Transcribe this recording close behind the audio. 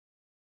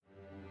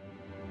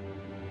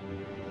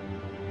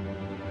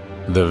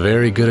The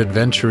Very Good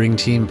Adventuring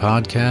Team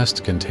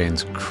podcast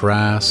contains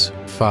crass,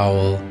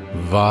 foul,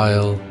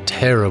 vile,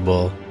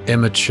 terrible,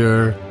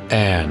 immature,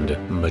 and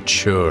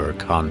mature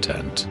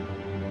content.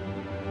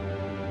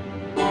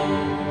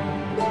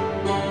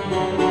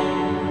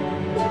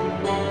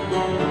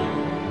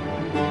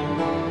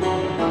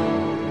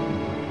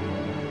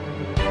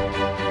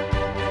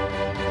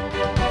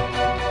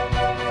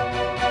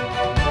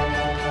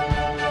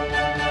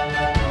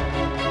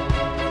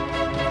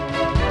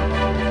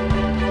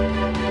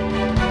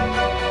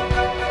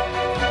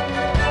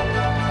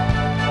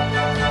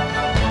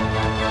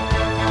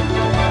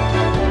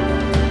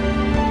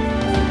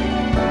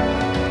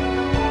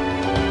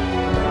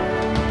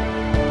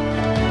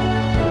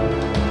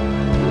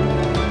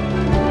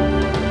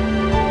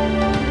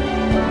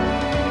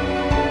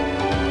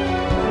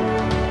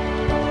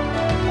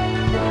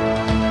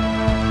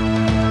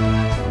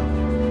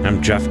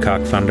 I'm Jeff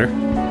Cockfunder,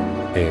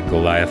 a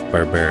Goliath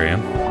barbarian,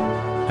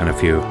 and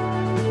if you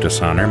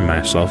dishonor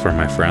myself or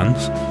my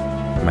friends,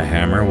 my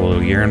hammer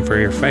will yearn for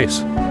your face.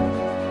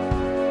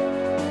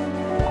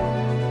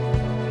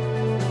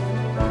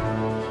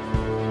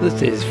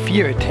 This is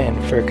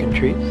Feortan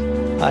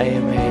I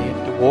am a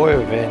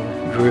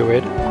dwarven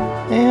druid,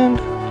 and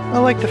I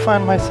like to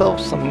find myself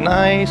some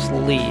nice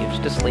leaves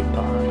to sleep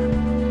on.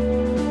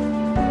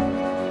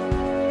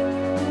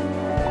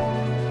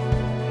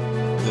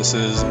 This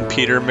is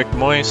Peter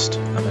McMoist.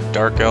 I'm a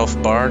Dark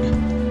Elf Bard,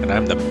 and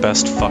I'm the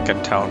best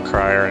fucking town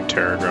crier in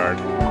Terror Guard.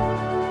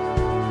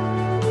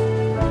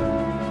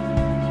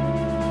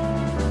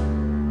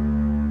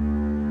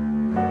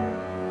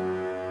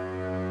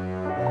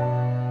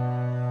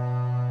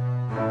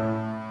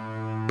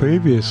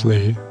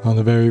 Previously on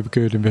the Very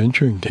Good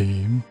Adventuring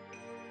Team.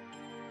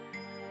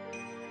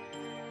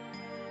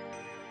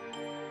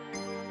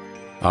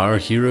 Our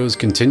heroes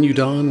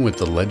continued on with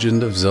the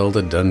Legend of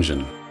Zelda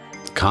dungeon.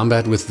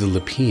 Combat with the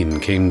Lapine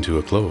came to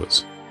a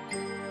close.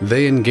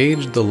 They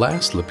engaged the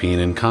last Lapine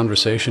in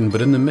conversation,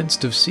 but in the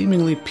midst of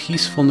seemingly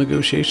peaceful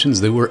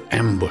negotiations, they were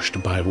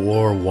ambushed by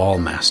war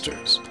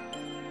Wallmasters.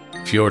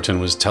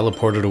 Feortan was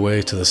teleported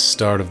away to the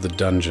start of the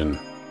dungeon.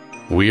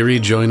 We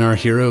rejoin our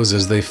heroes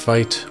as they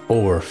fight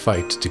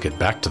to get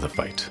back to the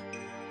fight.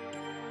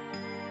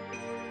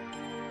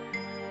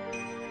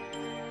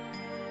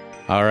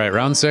 All right,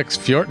 round 6,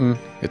 Feortan.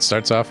 It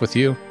starts off with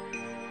you.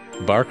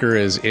 Barker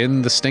is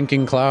in the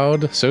stinking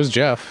cloud. So's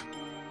Jeff.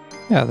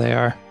 Yeah, they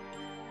are.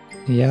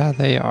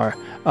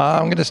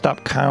 I'm going to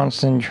stop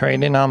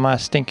concentrating on my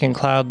stinking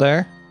cloud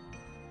there.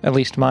 At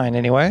least mine,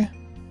 anyway.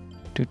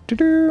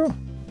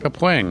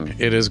 Kapwang,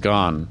 it is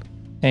gone.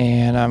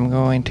 And I'm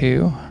going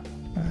to...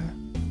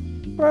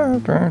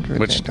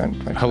 Which,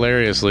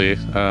 hilariously,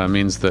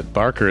 means that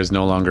Barker is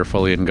no longer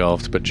fully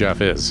engulfed, but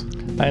Jeff is.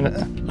 I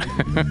know.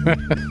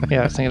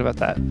 Yeah, I was thinking about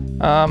that.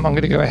 I'm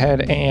going to go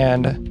ahead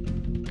and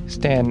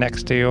stand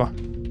next to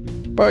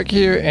Bark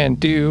here and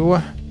do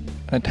an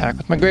attack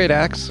with my great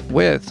axe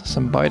with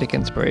some bardic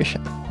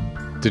inspiration.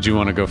 Did you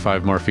want to go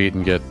 5 more feet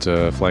and get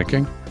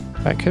flanking?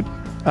 I could.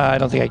 I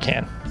don't think I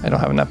can. I don't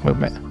have enough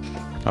movement.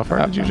 How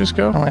far did you just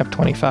go? I only have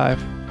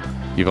 25.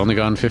 You've only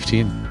gone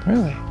 15.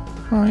 Really?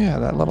 Oh yeah,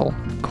 that little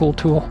cool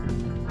tool.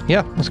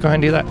 Yeah, let's go ahead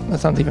and do that. That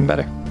sounds even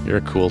better. You're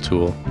a cool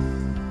tool.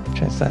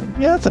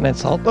 Yeah, that's an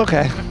insult.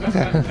 Okay.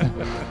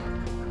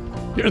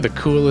 You're the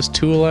coolest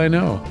tool I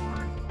know.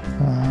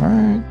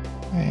 Alright,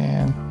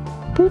 and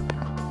boop.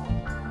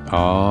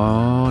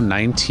 Oh,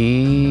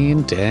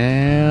 19.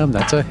 Damn,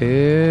 that's a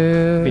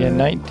hit. Be a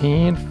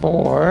 19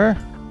 for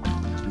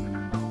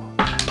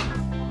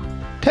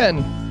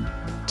 10.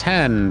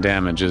 10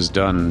 damage is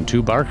done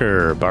to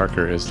Barker.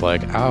 Barker is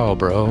like, ow,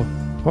 bro.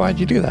 Why'd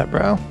you do that,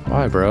 bro?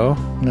 Why, bro?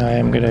 I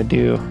am gonna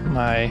do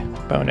my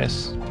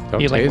bonus.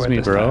 Don't tase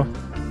me, bro.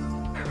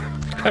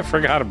 I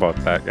forgot about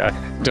that guy.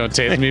 Don't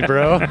tase me,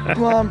 bro.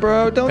 Come on,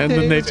 bro. Don't and tase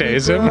then they me,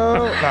 tase him.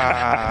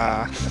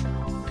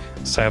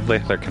 Sadly,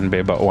 there can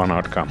be but one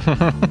outcome.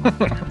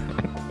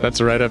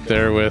 That's right up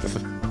there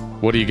with,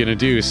 what are you going to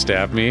do,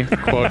 stab me?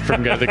 Quote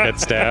from guy that got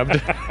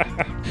stabbed.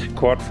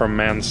 Quote from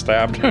man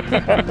stabbed.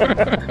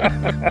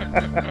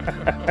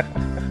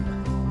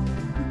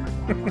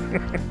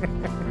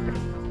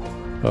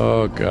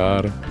 Oh,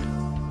 God.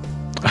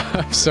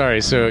 I'm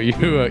sorry, so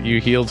you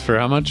healed for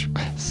how much?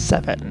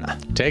 7.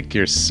 Take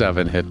your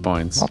 7 hit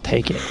points. I'll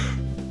take it.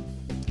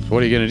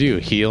 What are you going to do,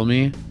 heal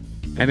me?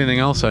 Anything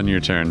else on your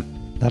turn?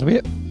 That'll be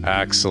it.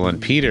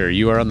 Excellent. Peter,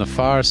 you are on the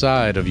far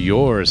side of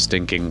your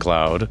stinking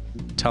cloud.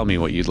 Tell me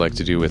what you'd like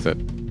to do with it.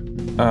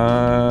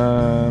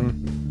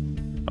 I'm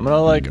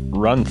gonna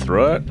run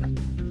through it.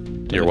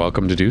 You're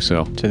welcome to do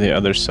so. To the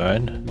other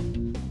side.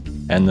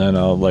 And then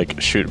I'll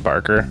shoot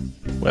Barker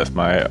with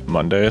my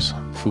Mondays.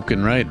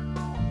 Fucking right.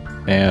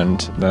 And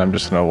then I'm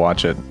just gonna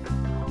watch it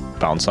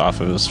bounce off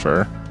of his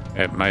fur.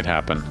 It might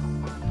happen.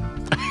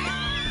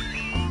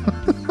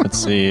 Let's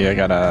see, I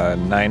got a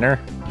 9er.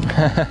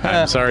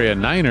 I'm sorry, a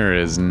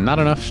 9er is not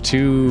enough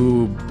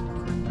to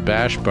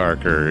bash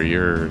Barker.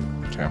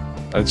 Okay.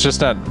 It's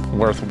just not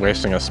worth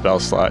wasting a spell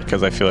slot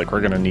because I feel like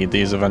we're going to need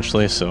these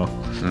eventually, so...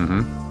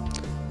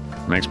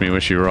 Makes me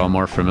wish you were all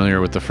more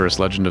familiar with the first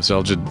Legend of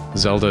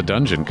Zelda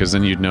dungeon, because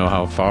then you'd know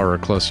how far or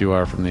close you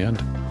are from the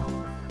end.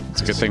 It's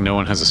a good thing no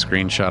one has a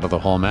screenshot of the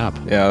whole map.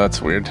 Yeah,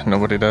 that's weird.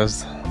 Nobody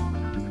does.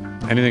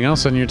 Anything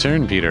else on your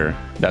turn, Peter?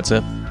 That's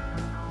it.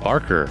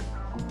 Barker,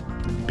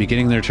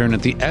 beginning their turn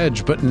at the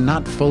edge, but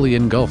not fully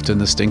engulfed in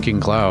the stinking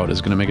cloud, is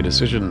going to make a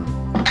decision.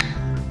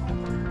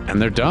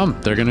 And they're dumb.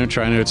 They're going to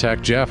try to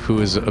attack Jeff,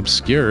 who is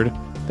obscured.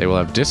 They will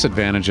have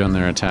disadvantage on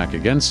their attack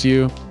against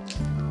you,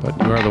 but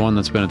you are the one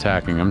that's been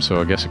attacking them, so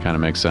I guess it kind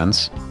of makes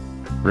sense.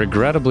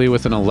 Regrettably,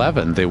 with an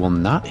 11, they will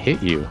not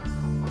hit you.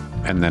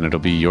 And then it'll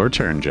be your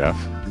turn, Jeff.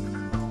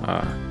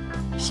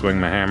 Swing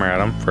my hammer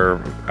at him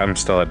I'm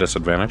still at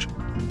disadvantage.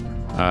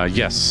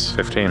 Yes.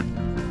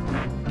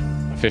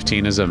 15.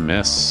 15 is a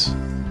miss.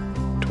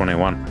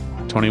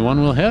 21.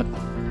 21 will hit.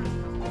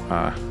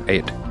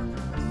 8.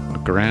 A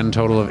grand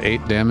total of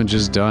 8 damage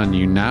is done.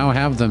 You now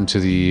have them to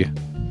the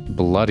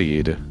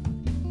bloodied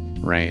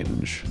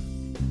range.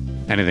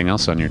 Anything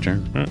else on your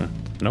turn?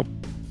 Nope.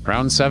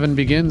 Round 7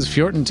 begins.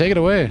 Feortan, take it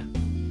away.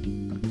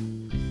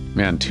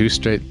 Man, 2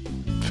 straight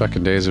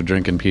fucking days of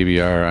drinking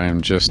PBR. I am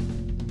just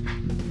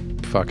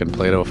fucking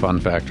Play-Doh Fun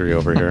Factory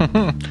over here.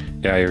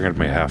 Yeah, you're gonna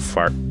be half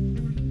fart.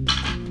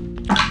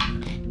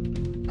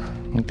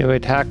 Do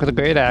attack with a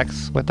great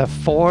axe with a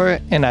 4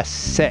 and a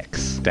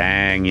 6.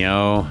 Dang,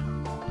 yo.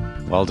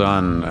 Well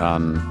done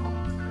on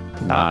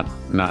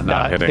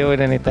not hitting.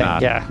 Doing anything.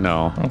 Yeah.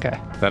 No. Okay.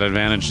 That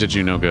advantage did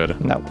you no good.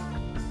 No.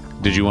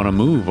 Did you want to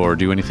move or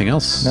do anything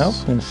else? Nope.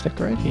 I'm gonna stick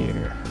right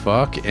here.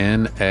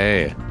 Fucking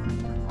A.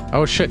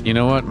 Oh shit, you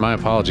know what? My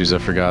apologies, I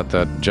forgot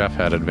that Jeff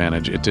had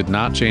advantage. It did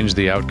not change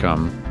the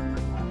outcome.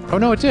 Oh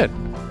no, it did.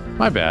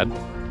 My bad.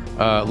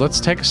 Let's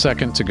take a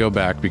second to go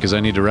back because I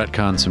need to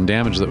retcon some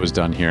damage that was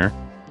done here.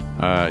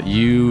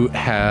 You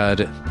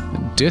had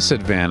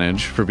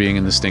disadvantage for being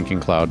in the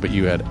stinking cloud, but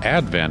you had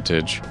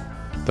advantage.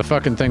 The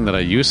fucking thing that I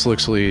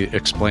uselessly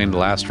explained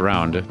last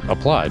round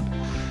applied.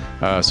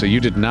 So you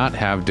did not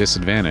have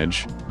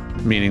disadvantage,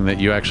 meaning that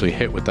you actually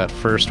hit with that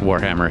first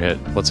Warhammer hit.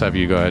 Let's have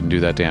you go ahead and do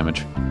that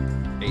damage.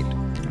 8.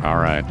 All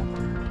right.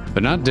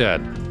 They're not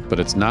dead, but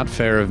it's not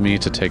fair of me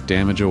to take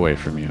damage away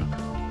from you.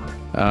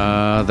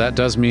 That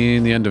does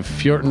mean the end of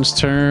Feortan's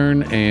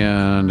turn,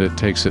 and it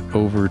takes it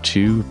over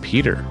to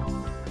Peter.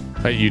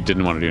 You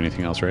didn't want to do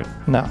anything else, right?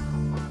 No.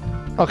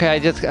 Okay, I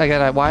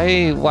gotta.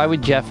 Why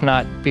would Jeff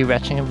not be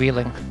retching and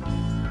reeling?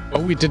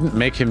 Well, we didn't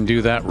make him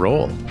do that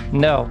roll.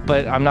 No,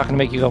 but I'm not gonna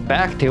make you go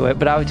back to it.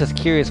 But I was just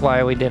curious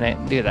why we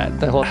didn't do that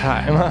the whole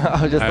time.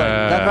 I was just like,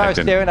 that's why I was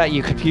staring at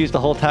you, confused the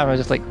whole time. I was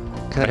just like,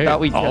 because I thought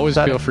we just always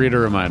feel free to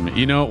remind me.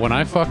 You know, when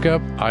I fuck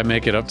up, I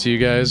make it up to you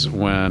guys.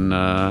 When,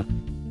 I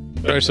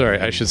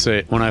should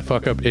say, when I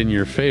fuck up in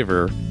your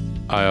favor,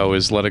 I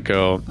always let it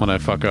go. When I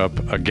fuck up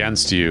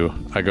against you,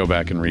 I go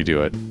back and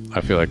redo it.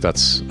 I feel like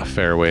that's a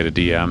fair way to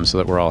DM so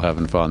that we're all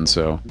having fun.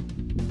 So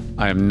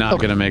I am not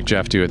going to make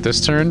Jeff do it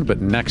this turn, but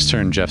next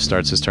turn Jeff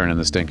starts his turn in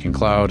the stinking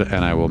cloud,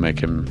 and I will make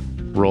him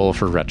roll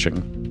for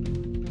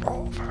retching.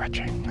 Roll for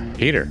retching.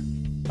 Peter.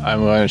 I'm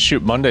going to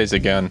shoot Mondays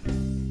again.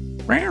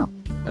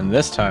 And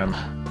this time,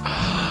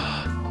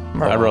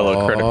 I roll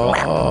a critical.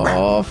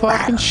 Oh,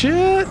 fucking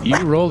shit. You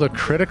rolled a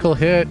critical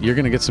hit. You're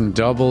going to get some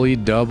double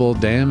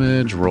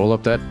damage. Roll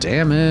up that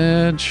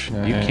damage.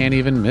 You can't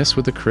even miss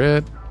with a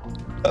crit.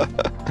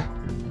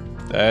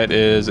 That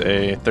is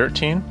a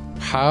 13.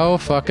 How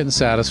fucking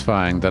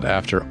satisfying that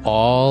after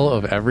all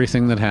of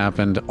everything that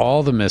happened,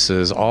 all the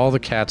misses, all the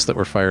cats that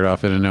were fired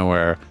off into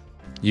nowhere,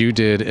 you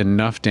did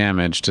enough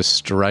damage to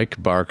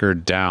strike Barker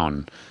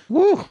down.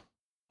 Woo!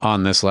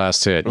 On this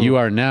last hit. You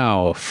are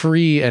now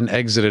free and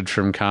exited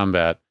from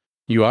combat.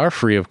 You are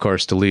free, of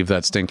course, to leave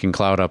that stinking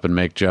cloud up and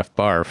make Jeff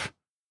barf.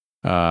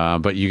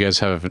 But you guys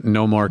have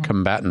no more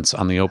combatants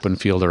on the open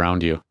field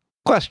around you.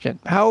 Question.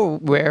 How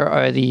rare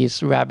are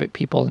these rabbit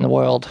people in the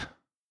world?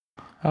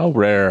 How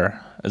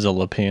rare is a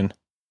lapine?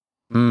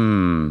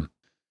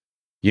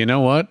 You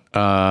know what?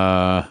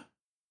 How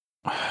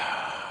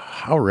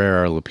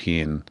rare are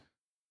lapine?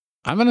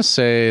 I'm going to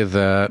say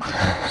that...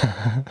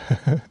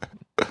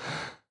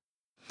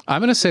 I'm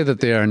going to say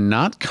that they are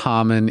not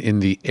common in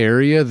the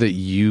area that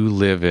you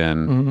live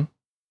in,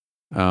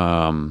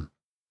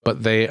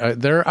 but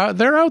they're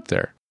out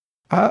there.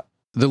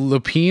 The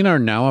lapine are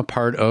now a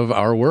part of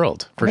our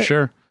world for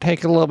sure.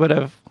 Take a little bit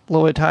of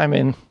time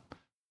and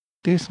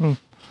do some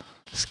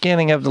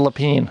scanning of the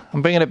lapine.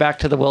 I'm bringing it back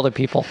to the wilder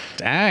people.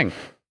 Dang.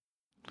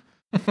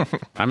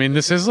 I mean,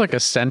 this is like a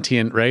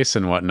sentient race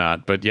and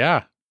whatnot, but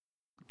yeah.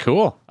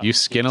 Cool. You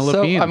skin a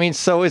lapine.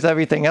 So is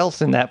everything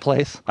else in that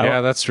place.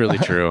 Yeah, that's really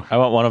true. I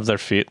want one of their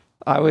feet.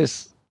 I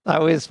was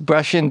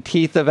brushing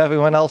teeth of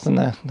everyone else in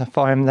the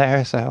farm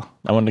there, so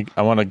I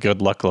want a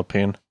good luck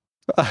lapine.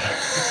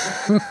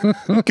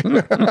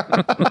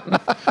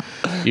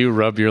 You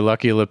rub your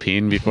lucky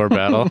lapine before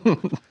battle.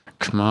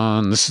 Come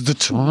on, this is the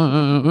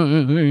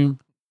time.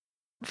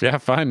 Yeah,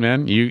 fine,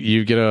 man.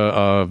 You get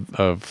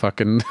a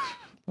fucking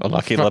a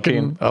lucky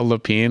lapine. A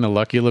lucky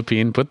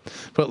lapine.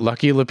 Put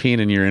lucky lapine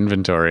in your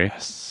inventory.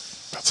 That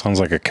sounds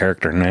like a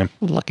character name.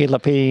 Lucky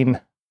lapine.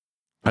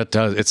 That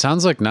does. It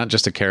sounds like not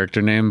just a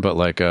character name, but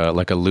like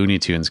a Looney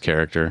Tunes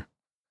character.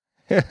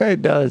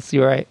 It does.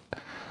 You're right.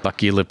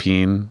 Lucky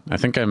Lapine. I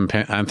think I'm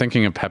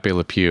thinking of Pepe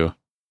Le Pew,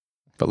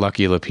 but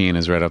Lucky Lapine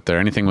is right up there.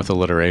 Anything with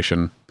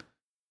alliteration.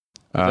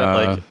 Is that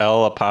like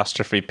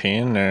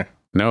L''Pine or?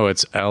 No,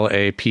 it's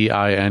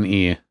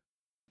LAPINE.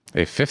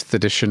 A 5th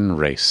edition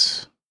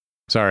race.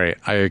 Sorry,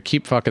 I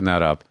keep fucking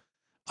that up.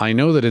 I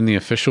know that in the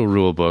official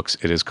rule books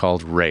it is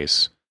called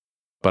race,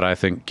 but I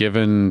think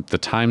given the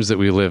times that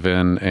we live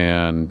in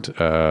and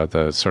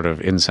the sort of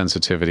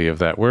insensitivity of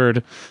that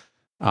word,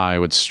 I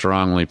would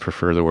strongly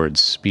prefer the word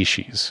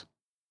species.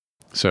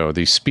 So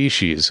the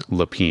species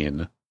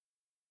Lapine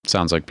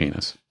sounds like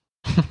penis.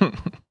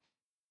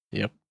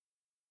 Yep.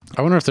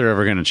 I wonder if they're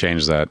ever going to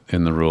change that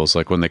in the rules,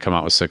 like when they come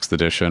out with 6th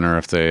edition, or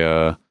if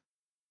they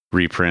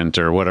reprint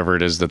or whatever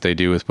it is that they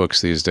do with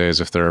books these days,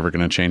 if they're ever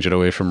going to change it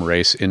away from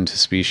race into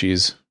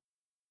species.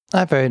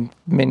 I've heard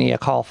many a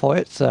call for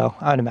it, so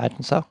I'd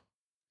imagine so.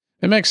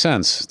 It makes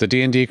sense. The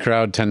D&D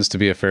crowd tends to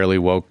be a fairly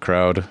woke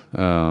crowd.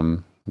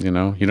 You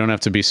know, you don't have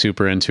to be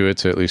super into it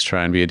to at least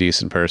try and be a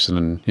decent person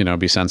and, you know,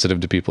 be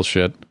sensitive to people's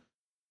shit.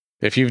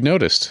 If you've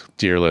noticed,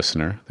 dear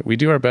listener, that we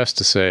do our best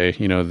to say,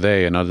 you know,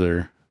 they and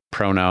other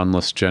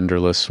pronounless,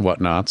 genderless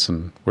whatnots,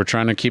 and we're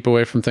trying to keep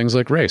away from things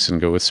like race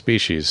and go with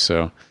species.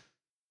 So,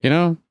 you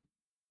know,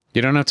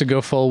 you don't have to go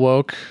full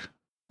woke,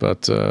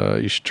 but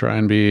you should try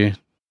and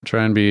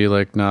be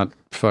like not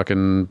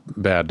fucking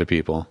bad to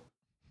people.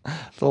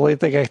 The only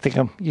thing I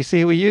think you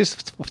see, we use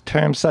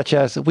terms such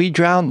as we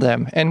drowned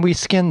them and we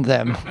skinned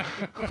them.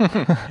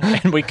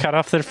 And we cut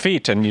off their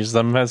feet and use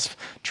them as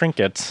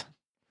trinkets.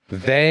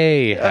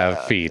 They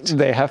have feet.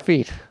 They have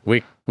feet.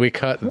 We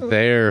cut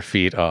their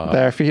feet off.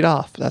 Their feet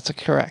off. That's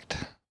correct.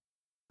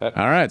 All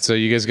right, so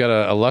you guys got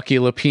a lucky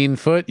Lapine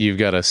foot. You've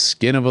got a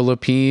skin of a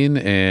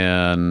Lapine,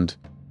 and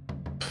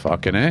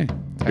fucking A.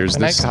 Here's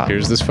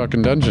this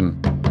fucking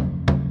dungeon.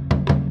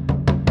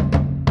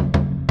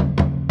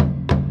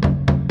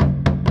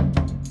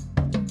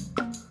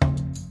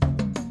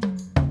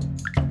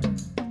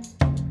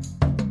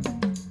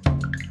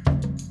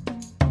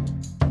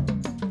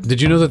 Did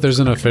you know that there's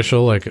an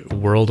official, like,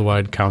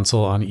 worldwide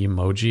council on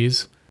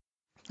emojis?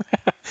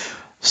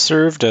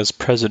 Served as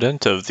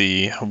president of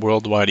the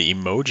Worldwide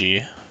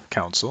Emoji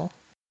Council.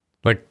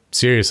 Like,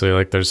 seriously,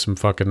 like, there's some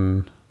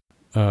fucking...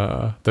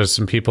 there's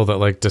some people that,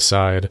 like,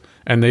 decide,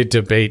 and they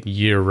debate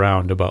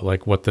year-round about,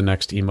 like, what the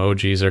next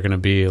emojis are going to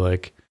be.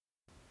 Like,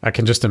 I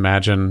can just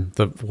imagine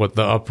the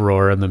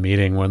uproar in the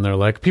meeting when they're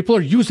like, people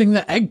are using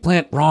the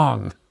eggplant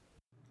wrong.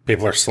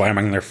 People are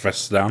slamming their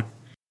fists down.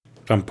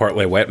 Some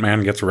portly white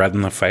man gets red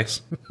in the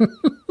face.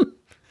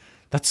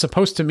 That's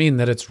supposed to mean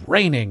that it's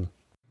raining.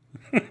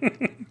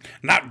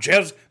 Not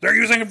jizz. They're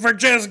using it for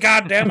jizz,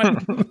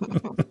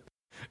 goddammit.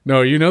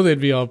 No, you know they'd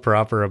be all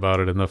proper about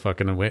it in the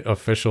fucking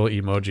official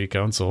emoji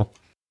council.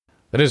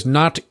 That is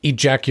not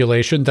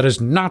ejaculation. That is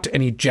not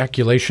an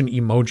ejaculation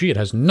emoji. It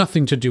has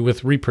nothing to do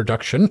with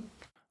reproduction.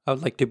 I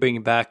would like to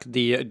bring back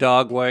the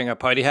dog wearing a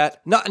party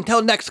hat. Not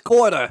until next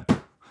quarter.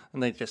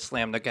 And they just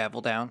slam the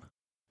gavel down.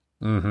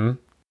 Mm-hmm.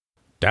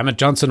 Damn it,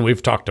 Johnson,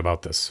 we've talked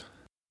about this.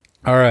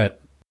 All right.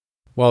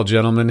 Well,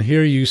 gentlemen,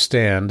 here you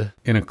stand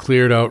in a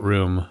cleared-out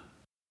room.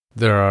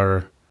 There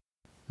are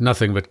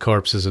nothing but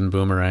corpses and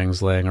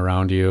boomerangs laying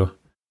around you.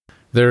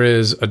 There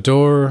is a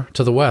door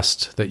to the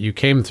west that you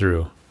came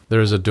through. There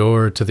is a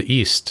door to the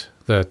east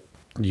that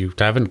you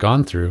haven't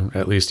gone through,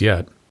 at least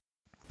yet.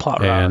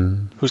 Plot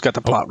rod. Who's got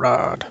the plot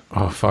rod?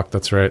 Oh, fuck,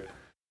 that's right.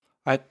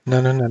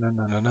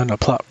 No,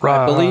 plot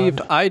rod. I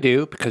believed I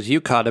do, because you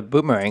caught a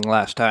boomerang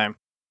last time.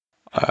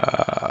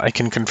 I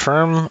can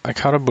confirm I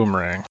caught a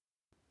boomerang.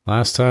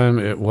 Last time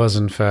it was,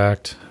 in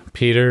fact,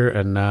 Peter,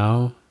 and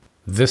now,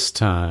 this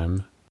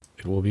time,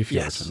 it will be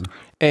Feortan.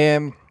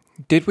 Yes.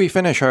 Did we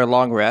finish our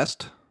long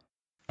rest?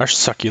 Our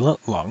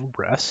succulent long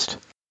rest?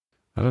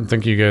 I don't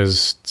think you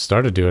guys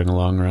started doing a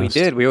long rest. We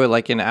did. We were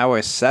like in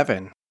hour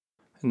 7.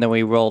 And then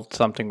we rolled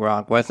something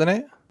wrong, wasn't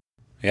it?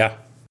 Yeah.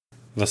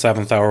 The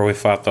 7th hour we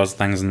fought those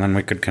things, and then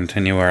we could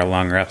continue our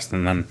long rest,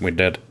 and then we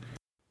did.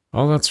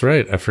 Oh, that's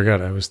right. I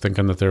forgot. I was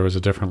thinking that there was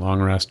a different long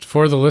rest.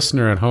 For the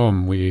listener at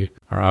home, we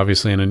are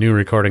obviously in a new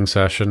recording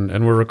session,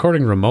 and we're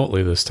recording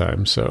remotely this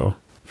time, so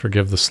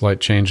forgive the slight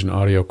change in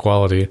audio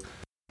quality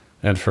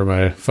and for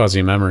my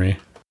fuzzy memory.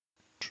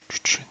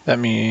 That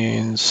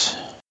means...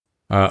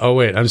 oh,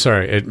 wait. I'm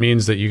sorry. It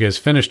means that you guys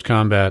finished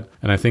combat,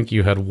 and I think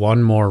you had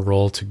one more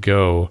roll to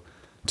go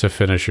to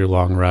finish your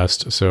long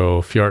rest.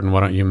 So, Feortan, why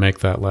don't you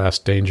make that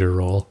last danger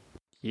roll?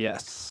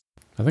 Yes.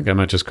 I think I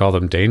might just call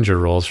them danger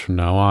rolls from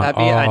now on. That'd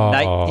be a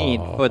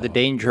 19 for the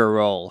danger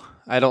roll.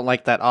 I don't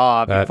like that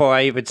before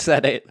I even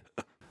said it.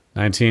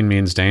 19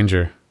 means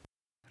danger.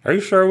 Are you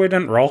sure we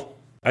didn't roll?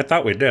 I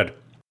thought we did.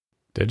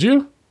 Did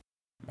you?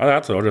 Oh,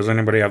 that's so. Does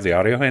anybody have the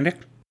audio handy?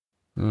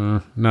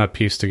 Not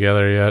pieced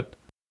together yet.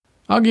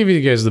 I'll give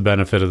you guys the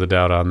benefit of the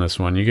doubt on this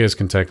one. You guys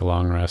can take a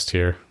long rest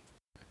here.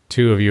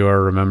 2 of you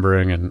are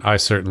remembering, and I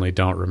certainly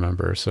don't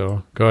remember.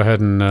 So go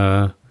ahead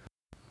and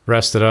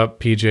rest it up,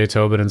 PJ,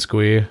 Tobin, and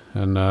Squee,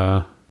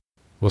 and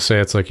We'll say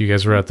it's like you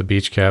guys were at the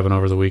beach cabin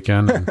over the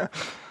weekend and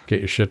get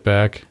your shit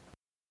back.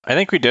 I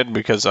think we did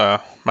because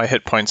my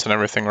hit points and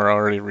everything were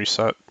already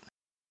reset.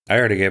 I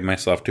already gave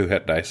myself 2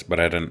 hit dice, but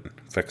I didn't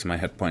fix my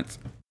hit points.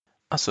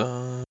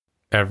 Awesome.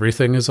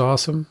 Everything is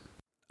awesome.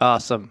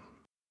 Awesome.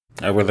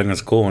 Everything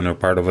is cool when you're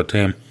part of a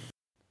team.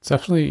 It's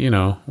definitely,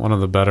 one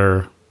of the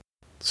better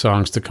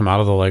songs to come out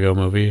of the Lego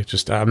movie.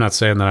 Just, I'm not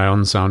saying that I own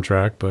the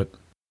soundtrack, but...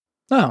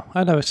 No,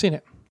 I've never seen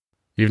it.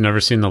 You've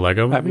never seen the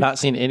Lego movie? I've not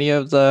seen any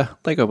of the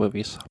Lego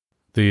movies.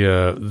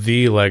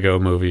 The Lego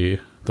movie,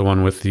 the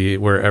one with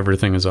where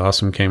everything is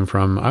awesome came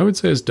from, I would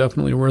say is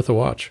definitely worth a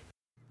watch.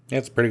 Yeah,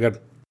 it's pretty good.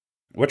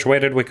 Which way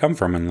did we come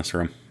from in this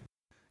room?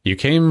 You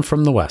came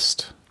from the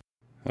west.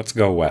 Let's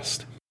go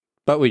west.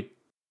 But we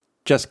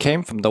just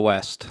came from the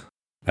west.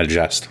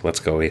 Adjust. Let's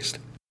go east.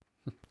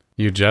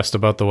 You jest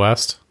about the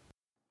west?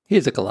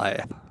 He's a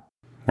Goliath.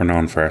 We're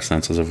known for our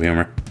senses of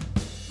humor.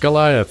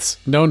 Goliaths,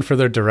 known for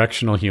their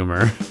directional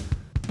humor.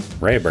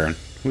 Rayburn.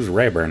 Who's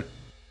Rayburn?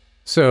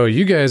 So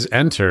you guys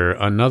enter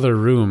another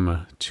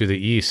room to the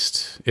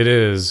east. It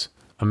is,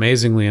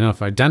 amazingly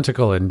enough,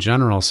 identical in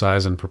general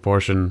size and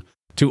proportion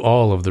to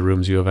all of the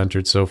rooms you have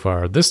entered so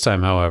far. This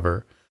time,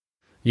 however,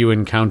 you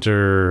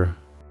encounter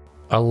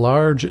a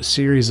large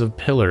series of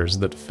pillars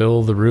that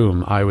fill the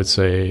room. I would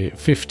say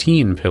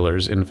 15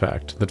 pillars, in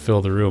fact, that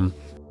fill the room.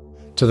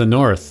 To the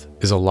north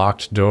is a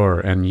locked door,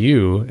 and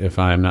you, if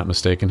I am not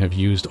mistaken, have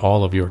used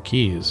all of your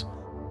keys.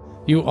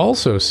 You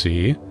also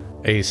see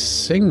a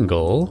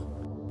single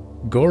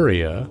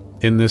Goria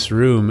in this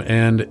room,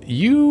 and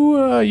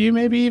you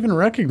maybe even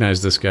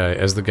recognize this guy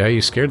as the guy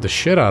you scared the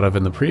shit out of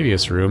in the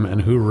previous room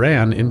and who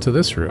ran into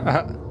this room.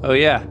 Oh,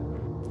 yeah.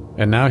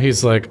 And now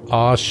he's like,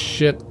 aw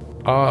shit,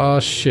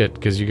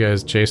 because you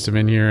guys chased him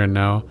in here, and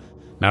now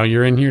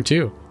you're in here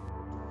too.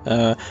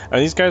 Are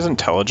these guys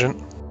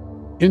intelligent?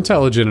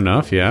 Intelligent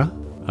enough, yeah.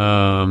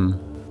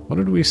 What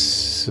did we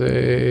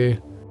say?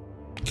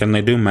 Can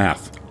they do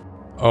math?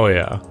 Oh,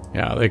 yeah.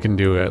 Yeah, they can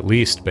do at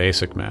least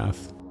basic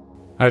math.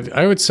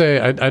 I would say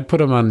I'd put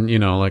them on,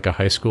 like a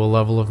high school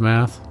level of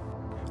math.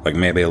 Like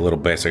maybe a little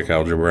basic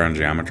algebra and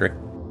geometry?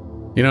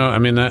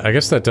 I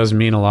guess that does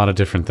mean a lot of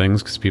different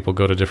things because people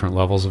go to different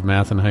levels of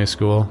math in high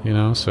school,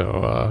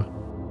 so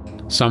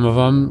some of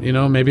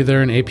them, maybe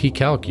they're in AP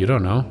Calc, you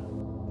don't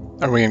know.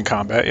 Are we in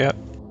combat yet?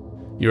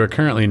 You are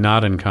currently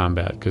not in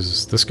combat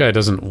because this guy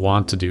doesn't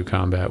want to do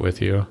combat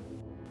with you.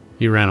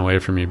 He ran away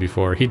from you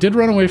before. He did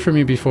run away from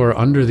you before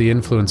under the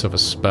influence of a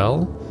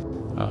spell,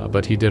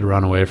 but he did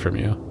run away from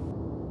you.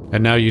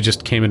 And now you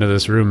just came into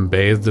this room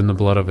bathed in the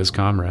blood of his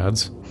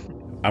comrades.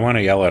 I want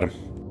to yell at him.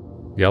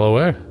 Yell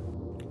away.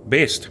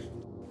 Beast,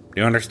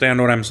 do you understand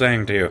what I'm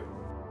saying to you?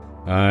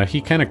 He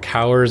kind of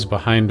cowers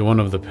behind one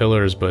of the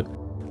pillars, but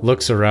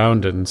looks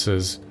around and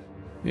says,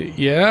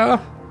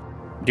 yeah?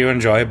 Do you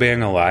enjoy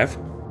being alive?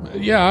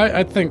 Yeah,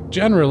 I think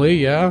generally,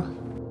 yeah.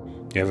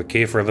 You have a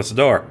key for this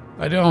door.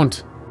 I don't.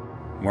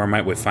 Where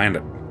might we find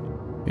it?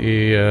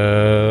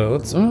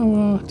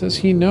 Does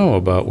he know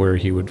about where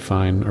he would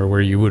find, or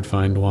where you would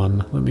find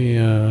one?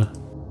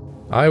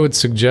 I would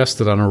suggest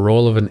that on a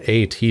roll of an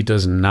 8, he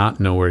does not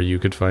know where you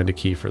could find a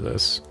key for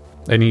this.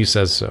 And he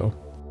says so.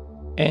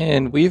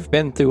 And we've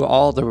been through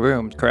all the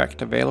rooms,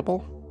 correct?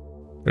 Available?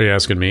 Are you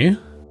asking me?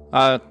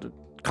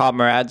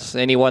 Comrades,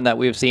 anyone that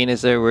we've seen,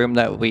 is there a room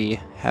that we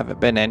haven't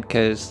been in?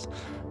 Because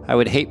I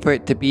would hate for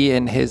it to be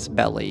in his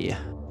belly.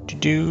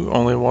 Do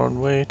only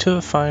one way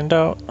to find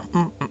out.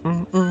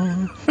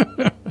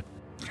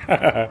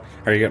 Are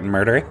you getting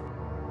murdery?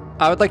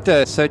 I would like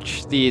to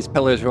search these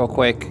pillars real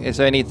quick. Is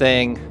there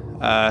anything,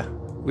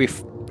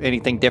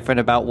 anything different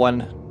about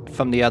one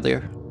from the other?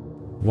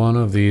 One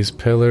of these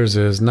pillars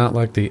is not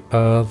like the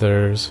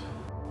others.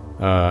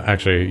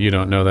 Actually, you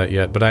don't know that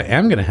yet, but I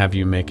am going to have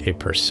you make a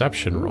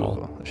perception roll.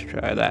 Ooh, let's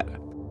try that.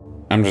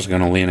 I'm just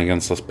going to lean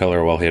against this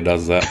pillar while he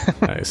does that.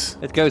 Nice.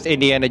 It goes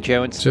Indiana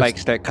Jones,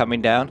 spikes start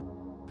coming down.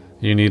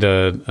 You need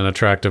an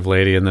attractive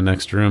lady in the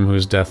next room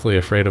who's deathly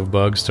afraid of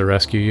bugs to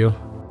rescue you.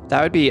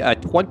 That would be a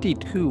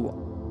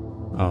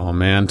 22. Oh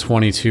man,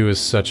 22 is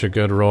such a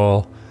good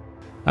roll.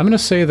 I'm going to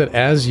say that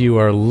as you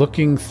are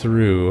looking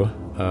through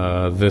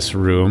this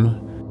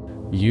room,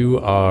 you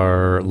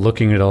are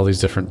looking at all these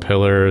different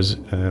pillars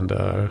and,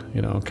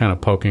 kind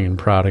of poking and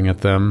prodding at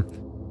them.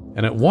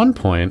 And at one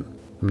point,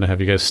 I'm going to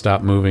have you guys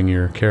stop moving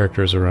your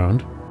characters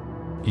around.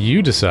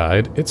 You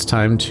decide it's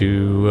time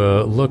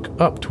to look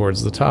up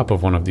towards the top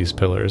of one of these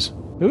pillars.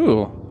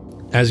 Ooh.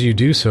 As you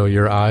do so,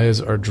 your eyes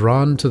are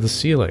drawn to the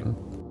ceiling.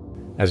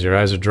 As your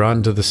eyes are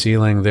drawn to the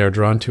ceiling, they are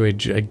drawn to a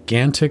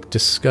gigantic,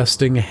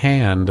 disgusting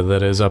hand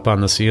that is up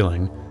on the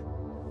ceiling.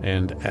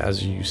 And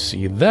as you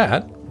see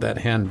that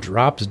hand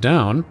drops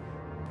down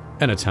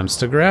and attempts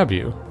to grab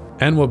you,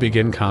 and will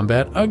begin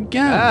combat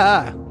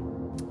again.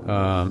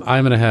 I'm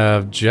going to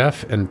have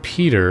Jeff and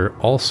Peter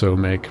also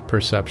make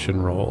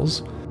perception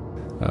rolls.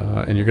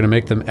 And you're going to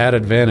make them at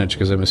advantage,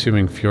 because I'm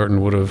assuming Feortan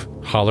would have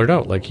hollered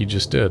out like he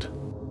just did.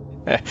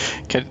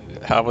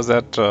 How was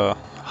that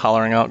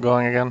hollering out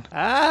going again?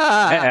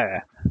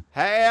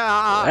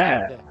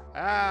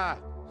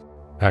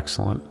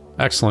 Excellent.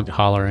 Excellent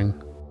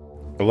hollering.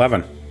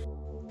 11.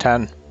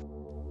 10.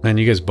 Man,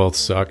 you guys both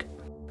suck.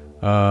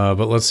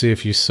 But let's see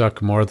if you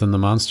suck more than the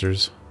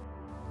monsters.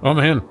 Oh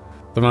man,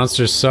 the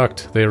monsters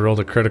sucked. They rolled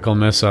a critical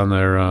miss on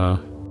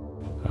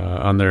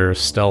their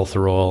stealth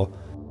roll.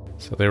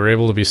 So they were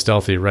able to be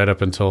stealthy right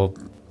up until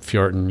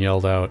Feortan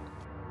yelled out.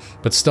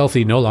 But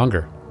stealthy no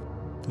longer.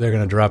 They're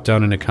going to drop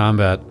down into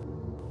combat.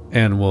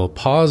 And we'll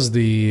pause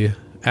the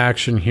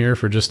action here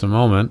for just a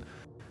moment.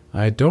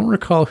 I don't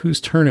recall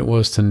whose turn it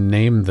was to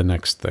name the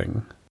next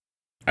thing.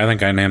 I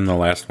think I named the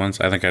last ones.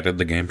 I think I did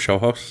the game show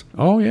host.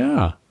 Oh,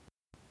 yeah.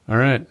 All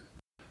right.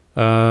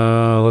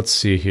 Let's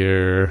see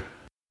here.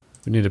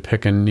 We need to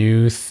pick a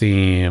new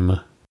theme.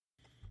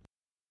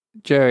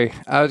 Jerry,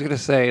 I was going to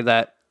say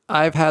that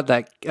I've had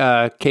that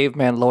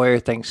caveman lawyer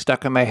thing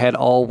stuck in my head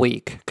all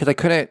week because I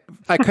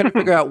couldn't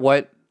figure out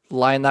what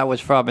line that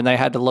was from, and I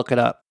had to look it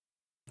up.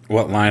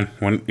 What line?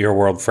 When your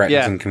world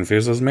frightens and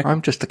confuses me?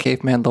 I'm just a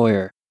caveman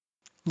lawyer.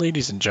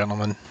 Ladies and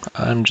gentlemen,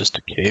 I'm just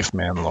a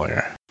caveman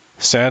lawyer.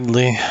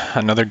 Sadly,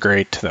 another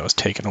great that was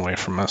taken away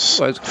from us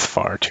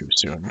far too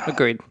soon.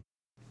 Agreed.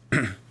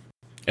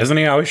 Isn't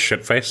he always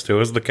shit-faced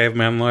too as the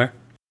caveman lawyer?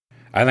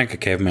 I think a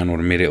caveman would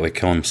immediately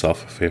kill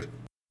himself if he...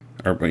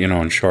 Or,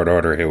 in short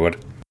order he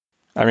would.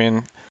 I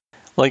mean,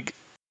 like,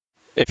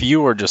 if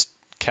you were just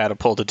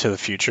catapulted to the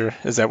future,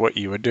 is that what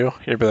you would do?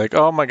 You'd be like,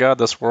 oh my god,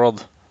 this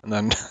world, and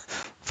then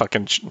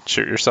fucking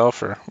shoot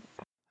yourself, or...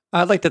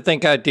 I'd like to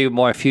think I'd do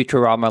more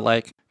Futurama,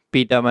 like,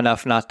 be dumb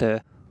enough not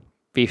to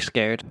be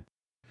scared.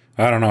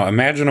 I don't know.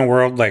 Imagine a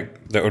world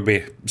like that would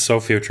be so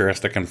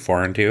futuristic and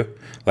foreign to you,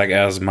 like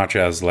as much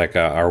as like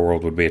our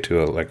world would be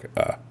to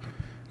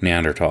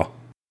Neanderthal.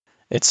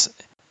 It's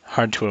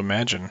hard to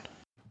imagine,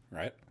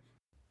 right?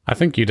 I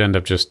think you'd end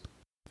up just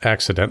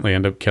accidentally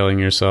end up killing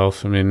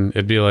yourself. I mean,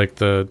 it'd be like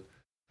the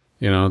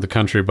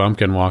country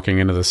bumpkin walking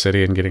into the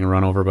city and getting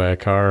run over by a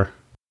car.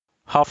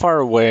 How far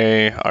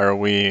away are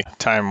we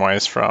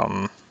time-wise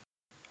from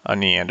a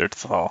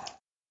Neanderthal?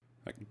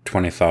 Like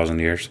 20,000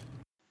 years.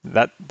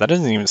 That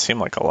doesn't even seem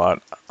like a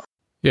lot.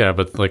 Yeah,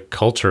 but like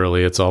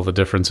culturally, it's all the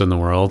difference in the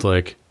world.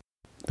 Like,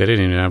 they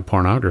didn't even have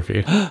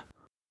pornography.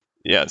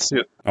 Yeah.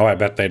 Oh, I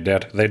bet they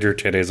did. They drew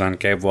titties on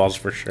cave walls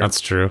for sure. That's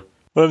true.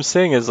 What I'm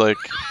saying is like,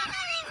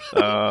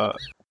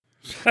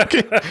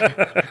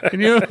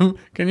 Can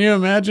you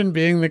imagine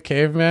being the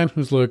caveman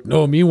who's like,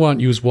 no, me want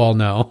use wall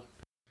now.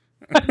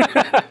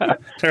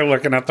 They're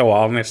looking at the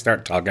wall and they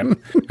start tugging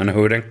and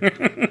hooting.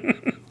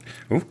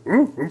 Ooh,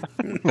 ooh, ooh.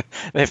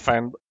 They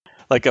find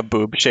like a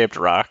boob-shaped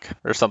rock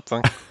or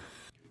something.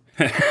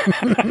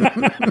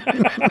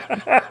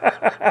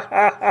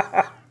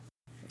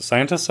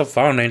 Scientists have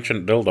found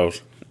ancient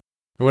dildos.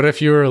 What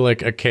if you were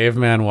like a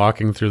caveman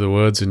walking through the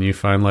woods and you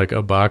find like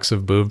a box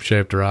of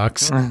boob-shaped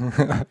rocks?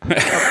 Oh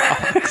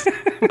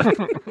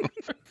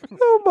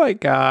my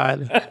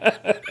god.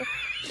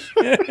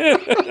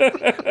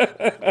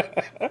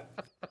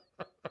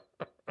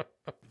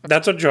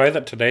 That's a joy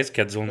that today's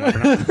kids will never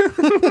know.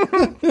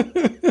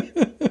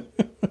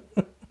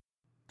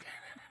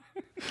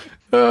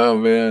 Oh,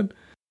 man.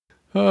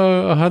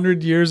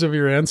 100 years of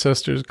your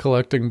ancestors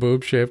collecting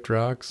boob-shaped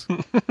rocks.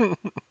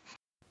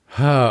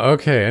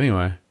 Okay,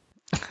 anyway.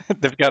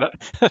 They've got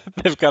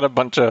a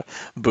bunch of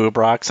boob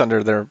rocks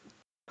under their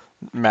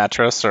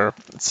mattress or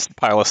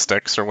pile of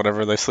sticks or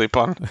whatever they sleep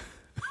on.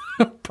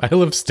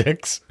 Pile of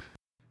sticks?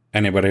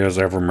 Anybody who's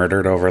ever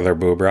murdered over their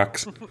boob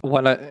rocks?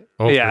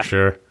 For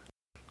sure.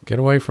 Get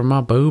away from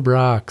my boob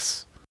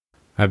rocks.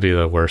 That'd be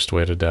the worst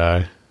way to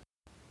die.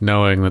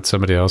 Knowing that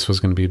somebody else was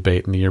going to be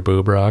baiting your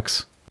boob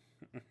rocks.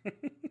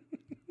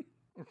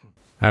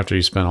 After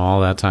you spent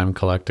all that time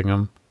collecting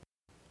them.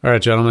 All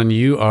right, gentlemen,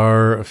 you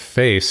are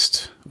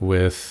faced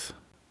with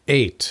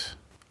 8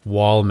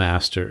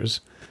 Wallmasters.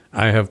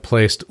 I have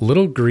placed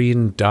little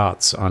green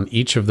dots on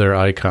each of their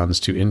icons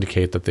to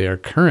indicate that they are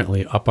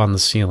currently up on the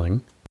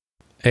ceiling.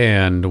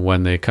 And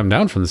when they come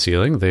down from the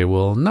ceiling, they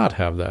will not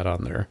have that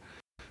on there.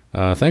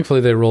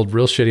 Thankfully, they rolled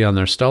real shitty on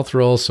their stealth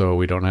roll, so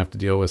we don't have to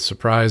deal with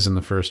surprise in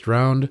the first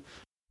round.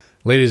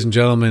 Ladies and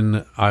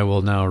gentlemen, I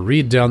will now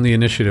read down the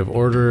initiative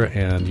order,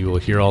 and you will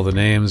hear all the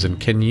names. And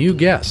can you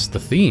guess the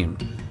theme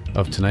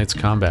of tonight's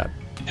combat?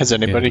 Has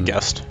anybody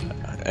guessed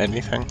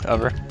anything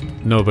ever?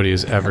 Nobody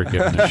has ever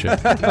given a shit.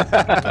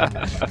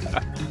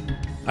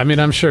 I mean,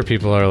 I'm sure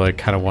people are like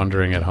kind of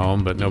wondering at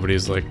home, but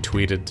nobody's like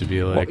tweeted to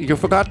be like, you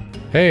forgot?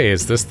 Hey,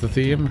 is this the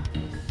theme?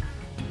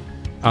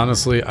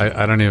 Honestly,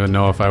 I don't even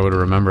know if I would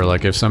remember.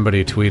 Like, if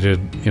somebody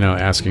tweeted,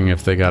 asking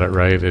if they got it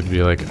right, it'd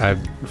be like, I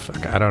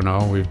don't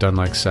know. We've done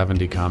like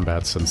 70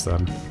 combats since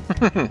then.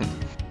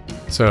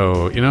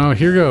 So,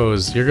 here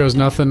goes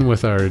nothing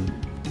with our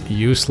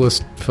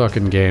useless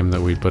fucking game that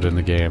we put in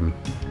the game.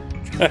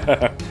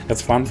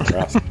 It's fun for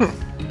us.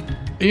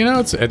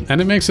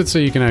 And it makes it so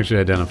you can actually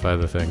identify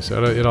the thing.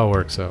 So it all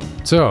works out.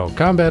 So,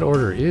 combat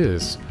order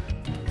is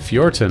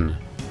Feortan,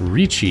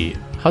 Ricci,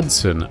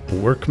 Hudson,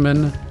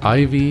 Workman,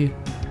 Ivy,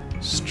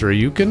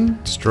 Stroyken,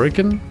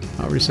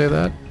 however you say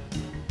that,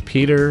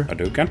 Peter,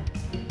 Hadouken,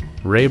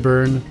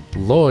 Rayburn,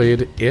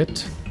 Lloyd,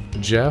 It,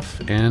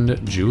 Jeff,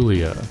 and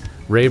Julia.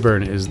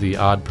 Rayburn is the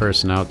odd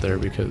person out there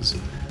because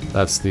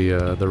that's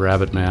the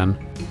rabbit man.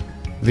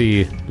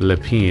 The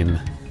Lepine.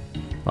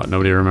 Oh,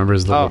 nobody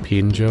remembers the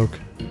Lepine joke?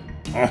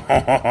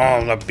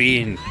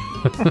 Lepine.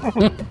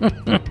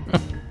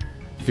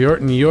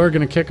 Feortan, you're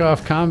going to kick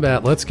off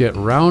combat. Let's get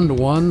round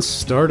 1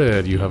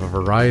 started. You have a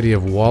variety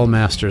of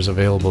Wallmasters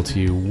available to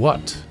you.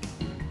 What?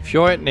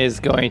 Feortan is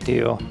going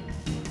to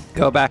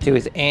go back to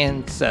his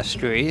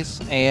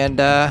ancestries, and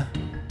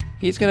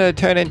he's going to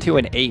turn into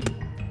an ape.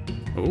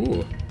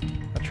 Ooh.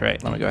 That's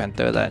right. Let me go ahead and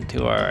throw that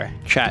into our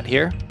chat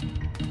here.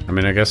 I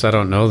mean, I guess I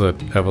don't know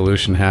that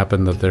evolution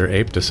happened, that there are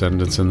ape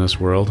descendants in this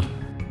world.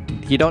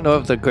 You don't know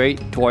of the great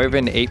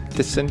dwarven ape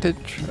descendant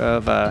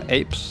of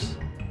apes?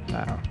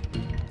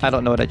 I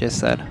don't know what I just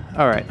said.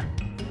 All right.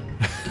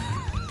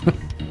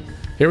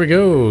 Here we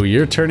go.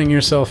 You're turning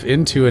yourself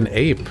into an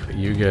ape.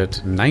 You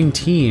get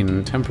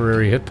 19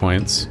 temporary hit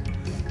points.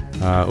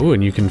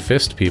 And you can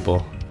fist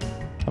people.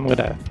 I'm going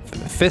to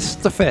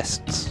fist the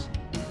fists.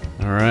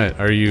 All right.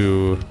 Are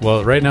you...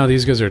 Well, right now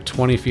these guys are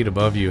 20 feet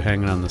above you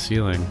hanging on the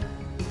ceiling.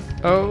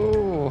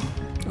 Oh,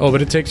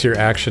 but it takes your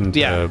action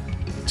to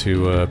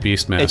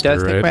Beastmaster, it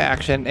does right? take my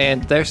action,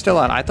 and they're still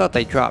on. I thought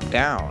they dropped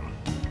down.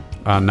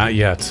 Not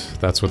yet.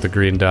 That's what the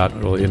green dot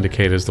will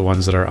indicate is the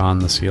ones that are on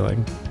the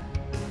ceiling.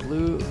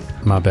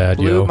 My bad,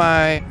 blew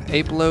my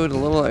ape load a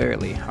little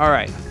early. All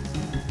right.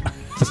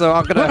 So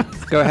I'm going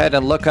to go ahead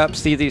and look up,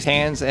 see these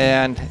hands,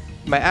 and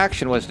my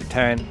action was to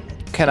turn.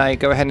 Can I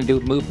go ahead and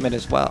do movement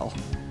as well?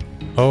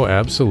 Oh,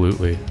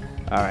 absolutely.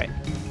 All right.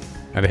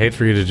 I'd hate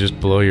for you to just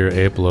blow your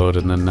ape load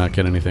and then not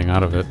get anything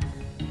out of it.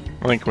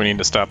 I think we need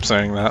to stop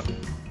saying that.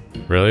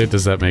 Really?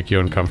 Does that make you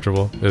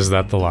uncomfortable? Is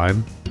that the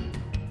line?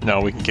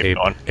 No, we can keep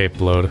going.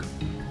 Ape load.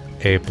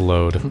 Ape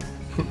load.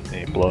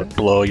 Ape load.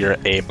 Blow your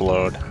ape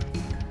load.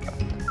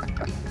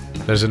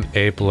 There's an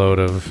ape load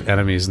of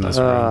enemies in this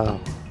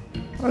room.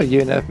 Oh,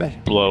 you know me.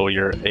 Blow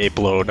your ape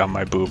load on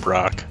my boob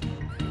rock.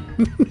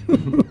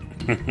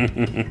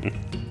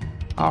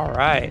 All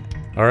right.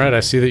 All right, I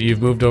see that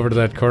you've moved over to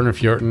that corner,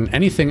 Feortan.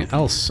 Anything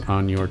else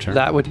on your turn?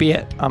 That would be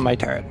it on my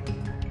turn.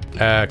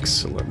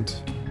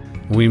 Excellent.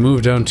 We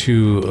move down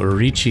to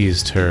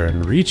Ricci's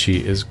turn.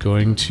 Ricci is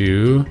going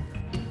to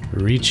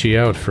Ricci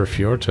out for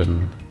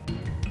Feortan.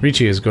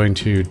 Ricci is going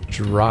to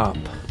drop.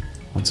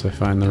 Once I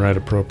find the right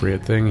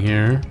appropriate thing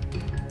here.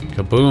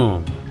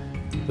 Kaboom.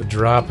 The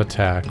drop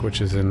attack,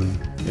 which is in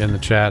the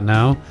chat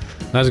now.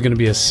 That is going to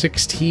be a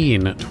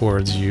 16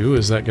 towards you.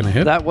 Is that going to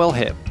hit? That will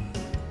hit.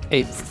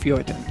 Ape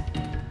Feortan.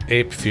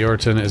 Ape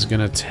Feortan is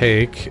going to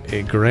take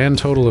a grand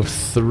total of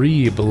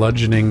 3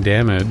 bludgeoning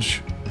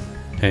damage.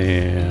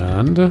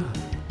 And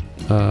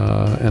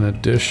an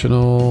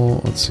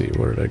additional... Let's see,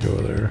 where did I go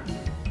there?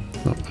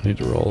 Oh, I need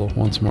to roll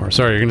once more.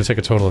 Sorry, you're going to take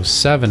a total of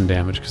 7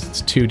 damage because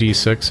it's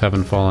 2d6,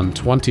 having fallen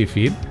 20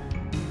 feet.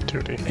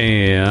 2D.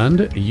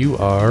 And you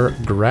are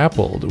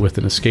grappled with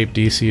an escape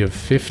DC of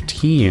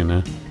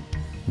 15.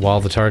 While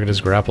the target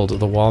is grappled,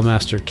 the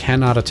Wallmaster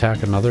cannot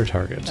attack another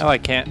target. Oh, I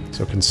can't.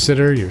 So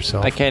consider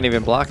yourself... I can't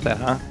even block that,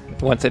 huh?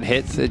 Once it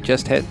hits, it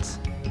just hits.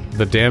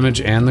 The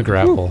damage and the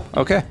grapple.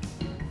 Ooh, okay.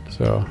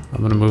 So I'm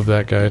going to move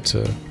that guy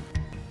to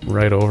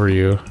right over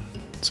you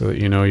so that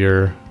you know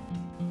you're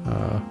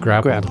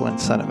grappled. Grappling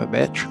son of a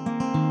bitch.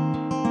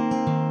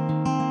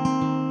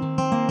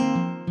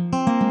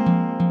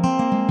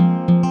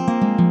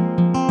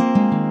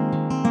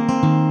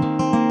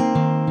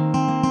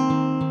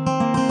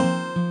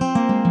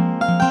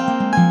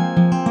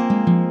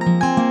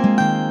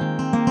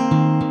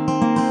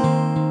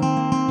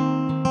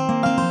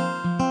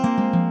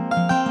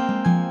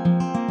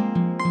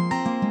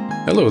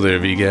 Hello there,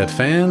 VGAT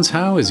fans.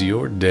 How is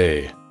your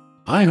day?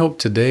 I hope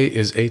today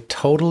is a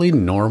totally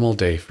normal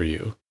day for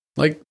you.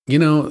 Like, you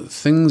know,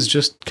 things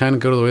just kind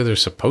of go the way they're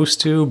supposed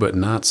to, but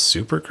not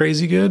super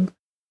crazy good.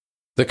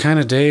 The kind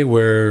of day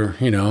where,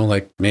 you know,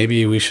 like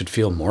maybe we should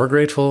feel more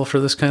grateful for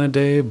this kind of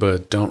day,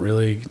 but don't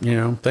really, you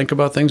know, think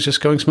about things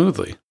just going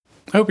smoothly.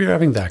 I hope you're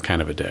having that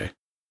kind of a day.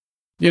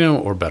 You know,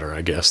 or better,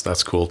 I guess.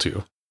 That's cool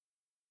too.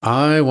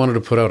 I wanted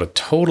to put out a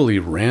totally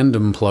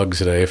random plug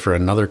today for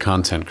another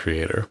content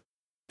creator.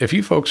 If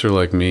you folks are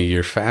like me,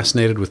 you're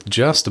fascinated with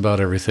just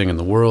about everything in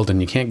the world and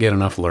you can't get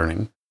enough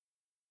learning.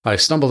 I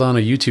stumbled on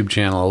a YouTube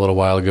channel a little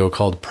while ago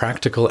called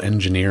Practical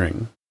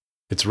Engineering.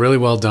 It's really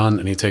well done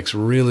and he takes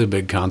really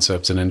big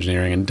concepts in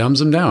engineering and dumbs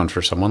them down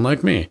for someone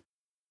like me.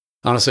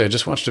 Honestly, I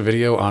just watched a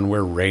video on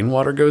where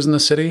rainwater goes in the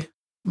city.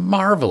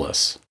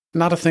 Marvelous.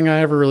 Not a thing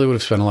I ever really would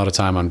have spent a lot of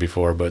time on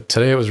before, but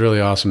today it was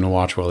really awesome to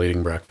watch while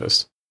eating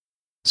breakfast.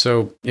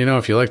 So, you know,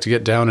 if you like to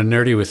get down and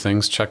nerdy with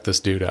things, check this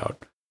dude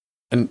out.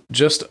 And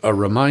just a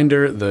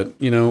reminder that,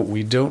 you know,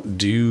 we don't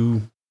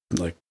do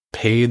like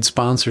paid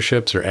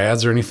sponsorships or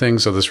ads or anything.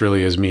 So this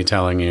really is me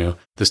telling you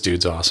this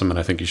dude's awesome and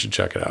I think you should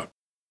check it out.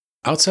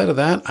 Outside of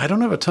that, I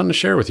don't have a ton to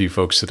share with you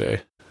folks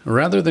today.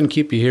 Rather than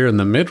keep you here in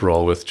the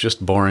mid-roll with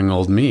just boring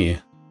old me,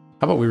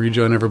 how about we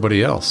rejoin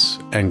everybody else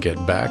and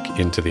get back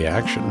into the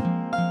action?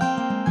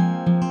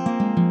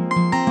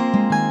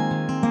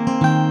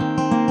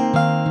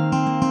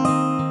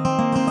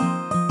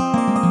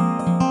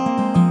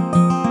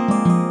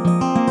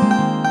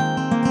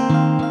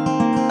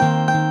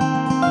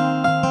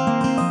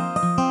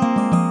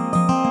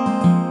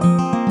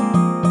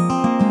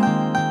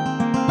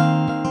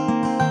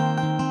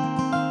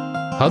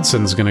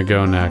 Hudson's going to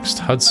go next.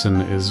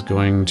 Hudson is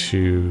going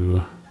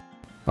to...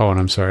 Oh,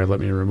 and I'm sorry, let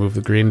me remove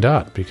the green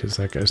dot because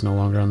that guy's no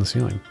longer on the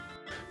ceiling.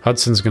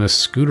 Hudson's going to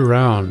scoot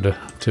around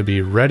to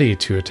be ready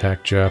to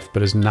attack Jeff,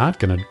 but is not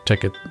going to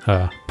take it...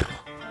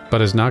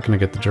 but is not going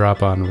to get the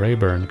drop on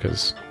Rayburn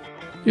because,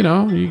 you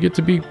know, you get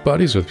to be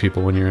buddies with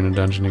people when you're in a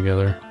dungeon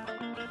together.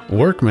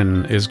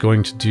 Workman is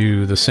going to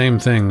do the same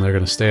thing. They're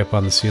going to stay up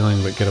on the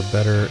ceiling but get a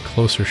better,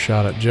 closer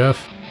shot at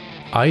Jeff.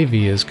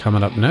 Ivy is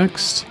coming up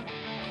next.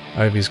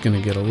 Ivy's going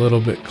to get a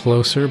little bit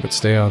closer but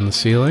stay on the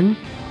ceiling.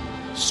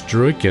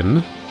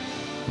 Struiken.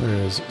 Where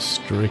is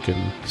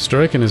Struiken?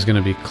 Struiken is going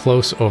to be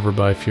close over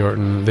by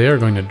Feortan. They are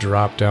going to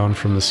drop down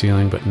from the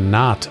ceiling but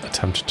not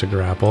attempt to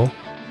grapple.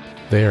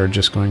 They are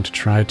just going to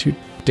try to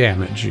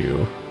damage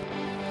you.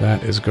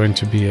 That is going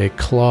to be a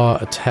claw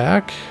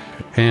attack.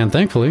 And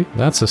thankfully,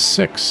 that's a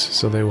 6,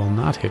 so they will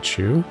not hit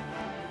you.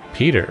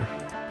 Peter,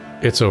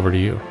 it's over to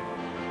you.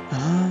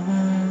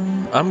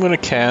 I'm going to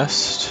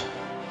cast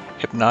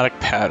Hypnotic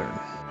Pattern.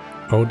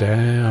 Oh,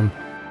 damn.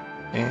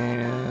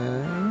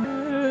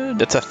 And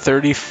it's a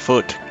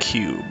 30-foot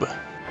cube.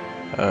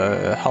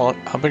 How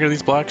big are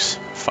these blocks?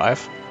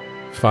 5?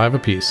 5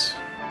 apiece.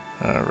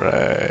 All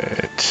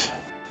right.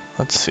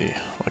 Let's see.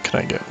 What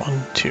can I get?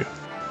 1, 2.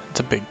 It's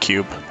a big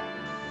cube.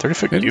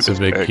 30-foot cube is a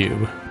big big.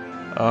 cube.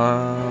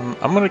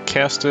 I'm gonna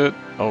cast it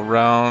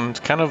around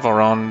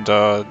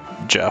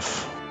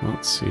Jeff.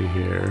 Let's see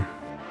here.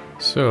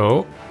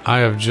 So, I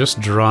have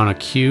just drawn a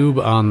cube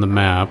on the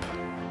map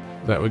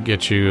that would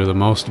get you the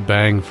most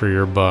bang for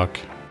your buck.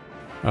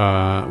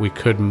 We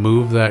could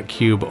move that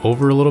cube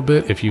over a little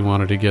bit if you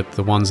wanted to get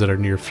the ones that are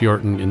near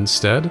Feortan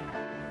instead.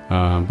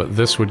 But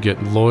this would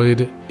get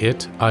Lloyd,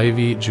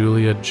 Ivy,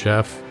 Julia,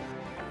 Jeff,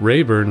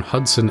 Rayburn,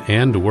 Hudson,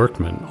 and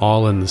Workman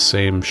all in the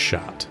same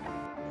shot.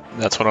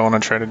 That's what I want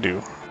to try to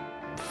do.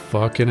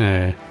 Fucking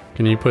A.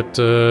 Can you put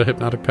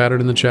Hypnotic Pattern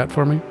in the chat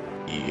for me?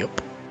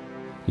 Yep.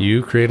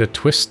 You create a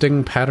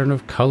twisting pattern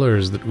of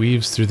colors that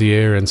weaves through the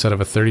air inside of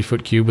a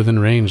 30-foot cube within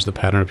range. The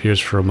pattern appears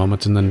for a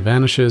moment and then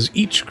vanishes.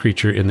 Each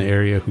creature in the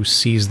area who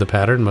sees the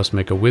pattern must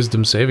make a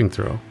wisdom saving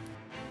throw.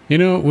 You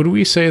know, would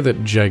we say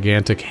that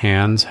gigantic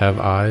hands have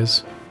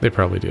eyes? They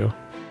probably do.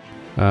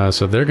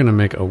 So they're going to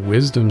make a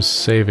wisdom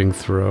saving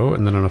throw,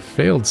 and then on a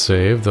failed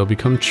save, they'll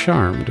become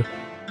charmed.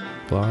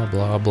 Blah,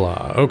 blah,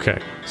 blah. Okay,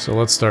 so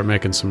let's start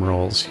making some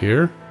rolls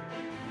here.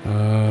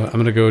 I'm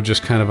going to go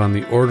just kind of on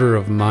the order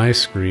of my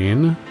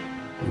screen.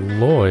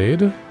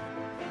 Lloyd.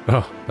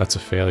 Oh, that's a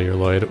failure,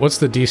 Lloyd. What's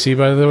the DC,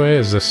 by the way?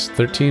 Is this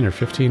 13 or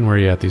 15? Where are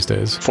you at these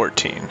days?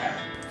 14.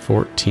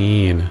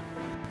 14.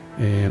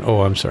 And,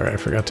 oh, I'm sorry, I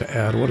forgot to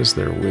add. What is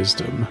their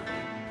wisdom?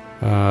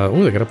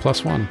 Oh, they got a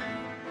 +1.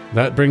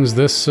 That brings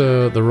this,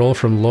 the roll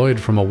from Lloyd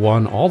from a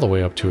 1 all the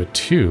way up to a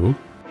 2.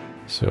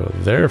 So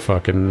they're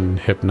fucking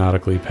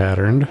hypnotically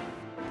patterned.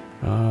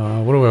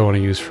 What do I want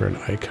to use for an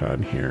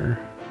icon here?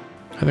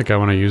 I think I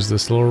want to use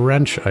this little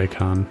wrench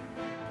icon.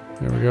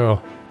 There we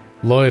go.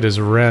 Lloyd is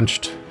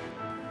wrenched.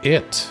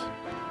 It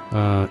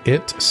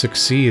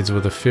succeeds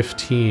with a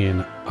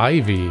 15.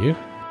 Ivy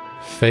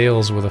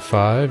fails with a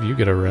 5. You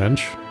get a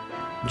wrench.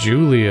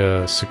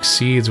 Julia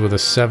succeeds with a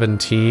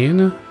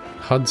 17.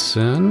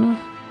 Hudson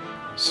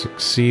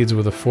succeeds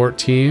with a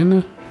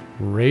 14.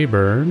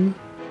 Rayburn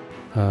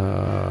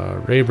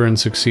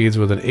succeeds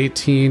with an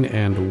 18,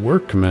 and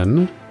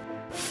Workman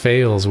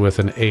fails with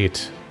an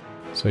 8.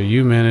 So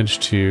you manage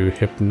to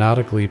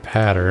hypnotically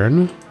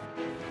pattern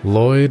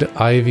Lloyd,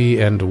 Ivy,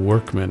 and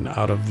Workman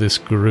out of this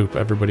group.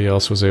 Everybody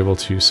else was able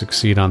to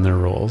succeed on their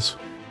rolls.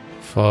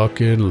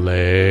 Fucking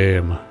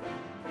lame.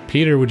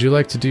 Peter, would you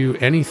like to do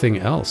anything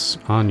else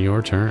on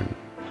your turn?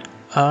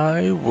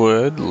 I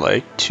would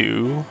like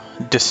to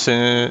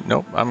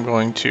Nope, I'm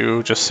going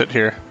to just sit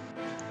here.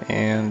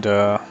 And,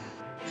 yeah,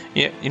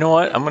 you know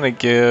what? I'm going to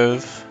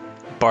give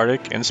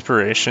Bardic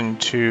Inspiration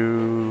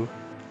to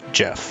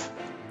Jeff.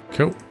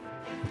 Cool.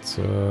 Let's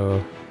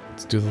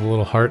do the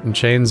little heart and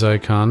chains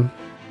icon.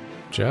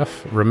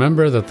 Jeff,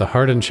 remember that the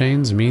heart and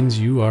chains means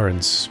you are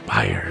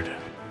inspired.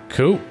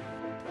 Cool.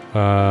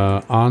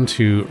 On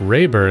to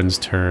Rayburn's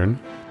turn.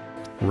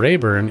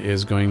 Rayburn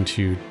is going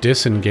to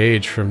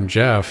disengage from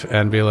Jeff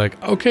and be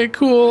like, okay,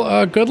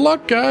 cool, good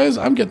luck, guys.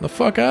 I'm getting the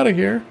fuck out of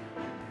here.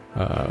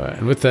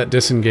 And with that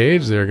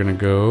disengage, they're going to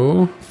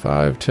go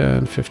 5,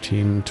 10,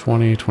 15,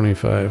 20,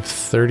 25,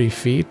 30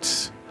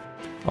 feet.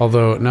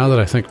 Although, now that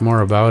I think more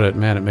about it,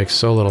 man, it makes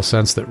so little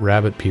sense that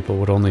rabbit people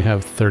would only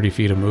have 30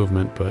 feet of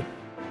movement, but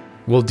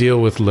we'll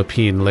deal with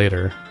Lapine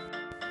later.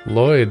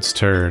 Lloyd's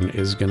turn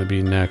is going to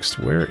be next.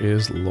 Where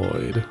is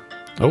Lloyd?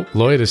 Oh,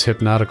 Lloyd is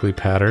hypnotically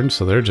patterned,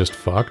 so they're just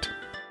fucked.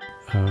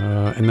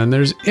 And then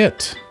there's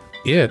It.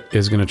 It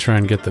is going to try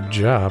and get the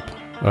drop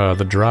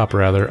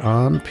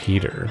on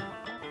Peter.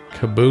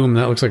 Kaboom,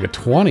 that looks like a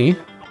 20,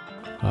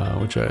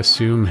 which I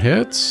assume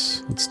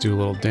hits. Let's do a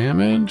little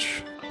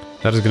damage.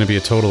 That is going to be a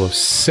total of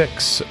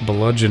 6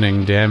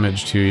 bludgeoning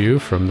damage to you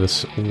from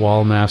this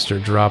Wallmaster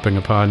dropping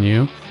upon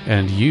you,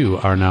 and you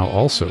are now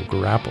also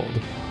grappled.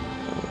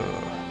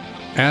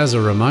 As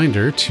a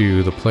reminder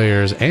to the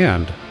players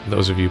and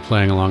those of you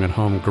playing along at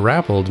home,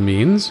 grappled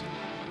means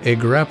a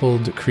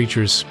grappled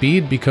creature's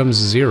speed becomes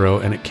 0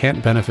 and it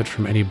can't benefit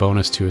from any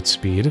bonus to its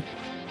speed.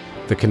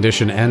 The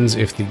condition ends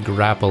if the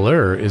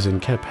grappler is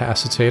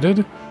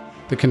incapacitated.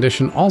 The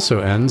condition also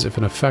ends if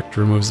an effect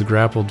removes the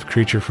grappled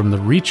creature from the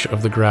reach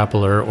of the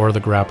grappler or the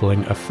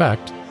grappling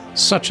effect,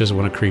 such as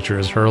when a creature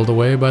is hurled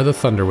away by the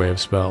Thunderwave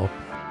spell.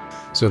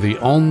 So the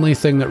only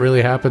thing that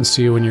really happens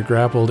to you when you're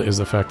grappled is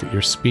the fact that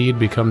your speed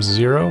becomes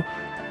 0.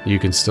 You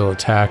can still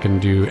attack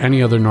and do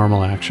any other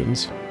normal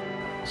actions.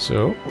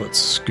 So let's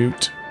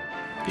scoot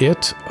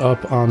it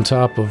up on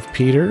top of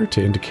Peter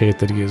to indicate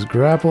that he is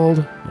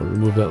grappled. We'll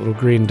remove that little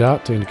green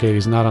dot to indicate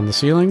he's not on the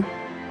ceiling.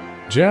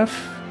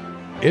 Jeff,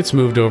 it's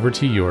moved over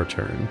to your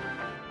turn.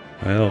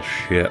 Well,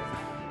 shit.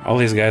 All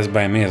these guys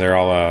by me, they're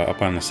all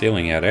up on the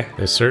ceiling yet, eh?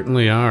 They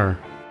certainly are.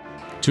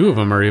 2 of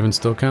them are even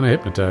still kind of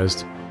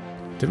hypnotized.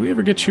 Did we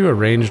ever get you a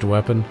ranged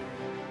weapon?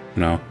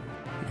 No.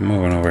 I'm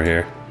moving over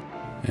here.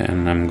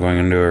 And I'm going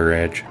into a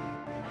rage.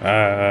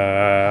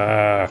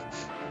 And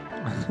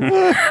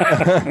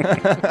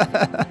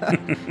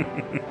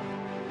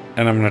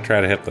I'm going to try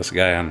to hit this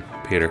guy on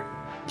Peter.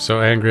 So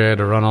angry I had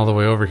to run all the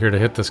way over here to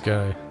hit this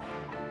guy.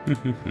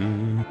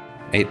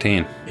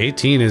 18.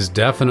 18 is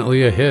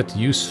definitely a hit.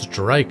 You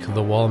strike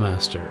the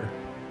Wallmaster.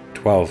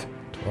 12.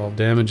 12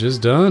 damage is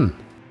done.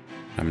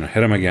 I'm going to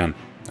hit him again.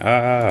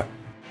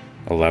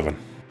 11.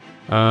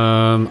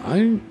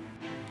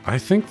 I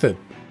think that...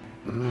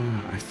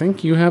 I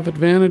think you have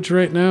advantage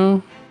right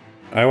now.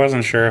 I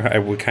wasn't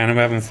sure. We kind of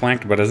have him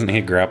flanked, but isn't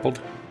he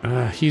grappled?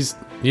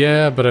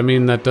 Yeah, but I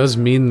mean, that does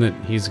mean that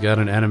he's got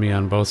an enemy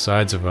on both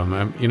sides of him.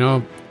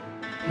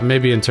 I may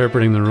be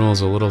interpreting the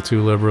rules a little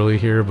too liberally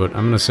here, but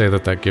I'm going to say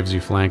that gives you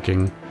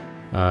flanking.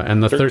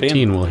 And the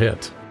 13 will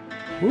hit.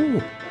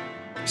 Woo!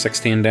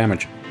 16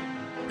 damage.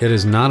 It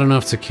is not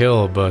enough to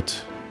kill,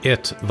 but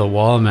the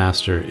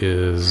Wallmaster,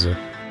 is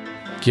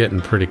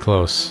getting pretty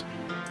close.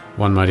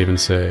 One might even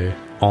say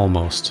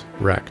almost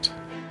wrecked.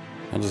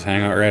 I'll just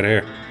hang out right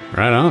here.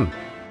 Right on.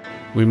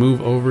 We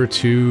move over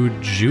to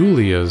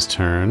Julia's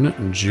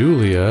turn.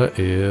 Julia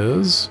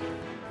is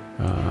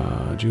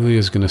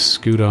going to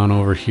scoot on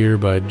over here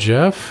by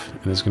Jeff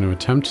and is going to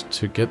attempt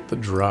to get the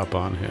drop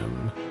on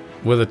him.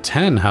 With a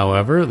 10,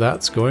 however,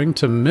 that's going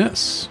to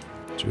miss.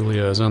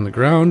 Julia is on the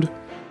ground,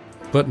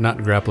 but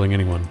not grappling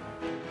anyone.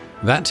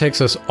 That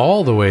takes us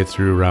all the way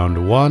through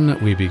round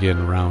 1. We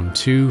begin round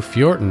 2.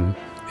 Feortan,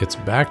 it's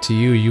back to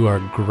you. You are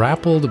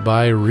grappled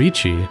by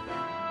Ricci.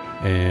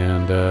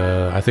 And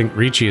I think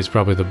Ricci is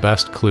probably the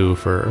best clue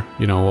for,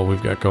 what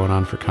we've got going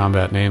on for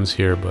combat names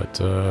here. But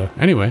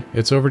anyway,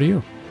 it's over to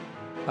you.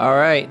 All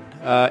right.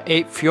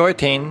 Ape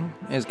Feortan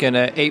is going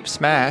to Ape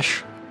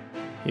Smash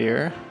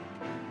here.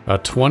 A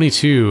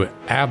 22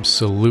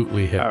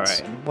 absolutely hits. All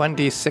right.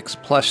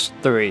 1d6 plus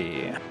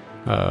 3.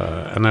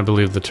 And I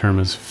believe the term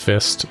is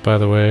fist, by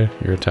the way.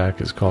 Your attack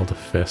is called a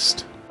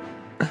fist.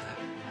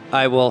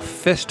 I will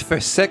fist for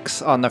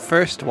 6 on the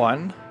first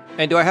one.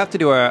 And do I have to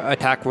do an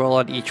attack roll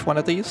on each one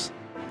of these?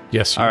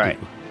 Yes, you All do. right.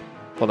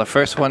 Well, the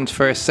first one's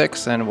for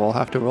 6, and we'll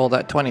have to roll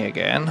that 20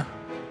 again.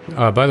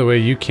 By the way,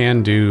 you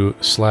can do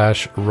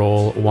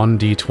 /roll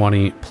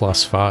 1d20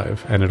 plus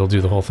 5, and it'll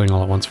do the whole thing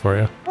all at once for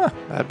you.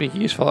 That'd be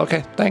useful.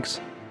 Okay, thanks.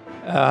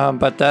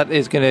 But that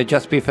is going to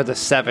just be for the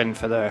 7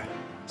 for the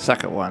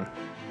second one.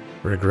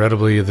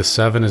 Regrettably, the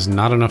 7 is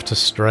not enough to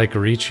strike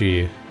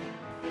Ricci.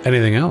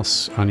 Anything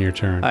else on your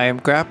turn? I am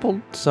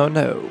grappled, so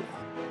no.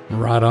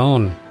 Right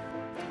on.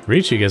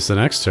 Ricci gets the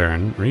next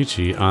turn.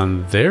 Ricci,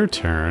 on their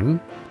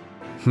turn...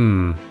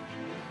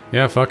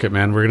 Yeah, fuck it,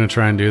 man. We're going to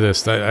try and do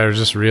this. I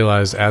just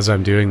realized as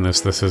I'm doing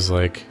this is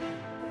like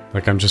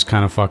I'm just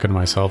kind of fucking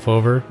myself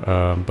over.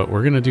 But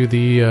we're going to do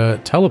the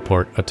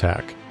teleport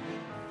attack.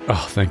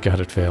 Oh, thank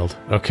God it failed.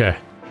 Okay.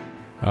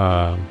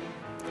 I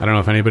don't know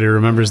if anybody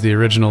remembers the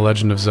original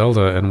Legend of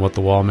Zelda and what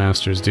the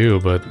Wallmasters do,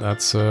 but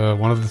that's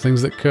one of the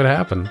things that could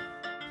happen.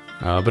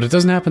 But it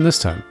doesn't happen this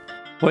time.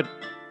 What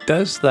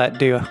does that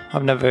do?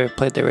 I've never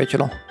played the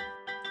original.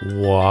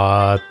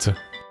 What?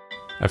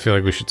 I feel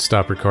like we should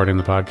stop recording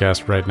the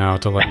podcast right now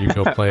to let you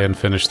go play and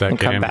finish that and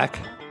game. Come back.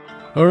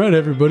 All right,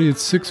 everybody,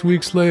 it's 6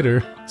 weeks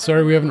later.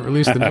 Sorry we haven't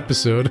released an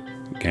episode.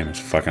 The game is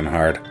fucking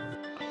hard.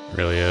 It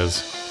really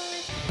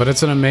is. But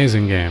it's an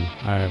amazing game.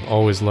 I've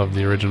always loved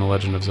the original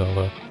Legend of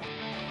Zelda.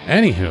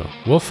 Anywho,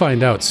 we'll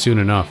find out soon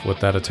enough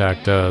what that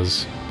attack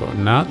does. But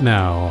not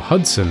now.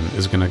 Hudson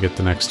is going to get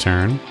the next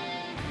turn.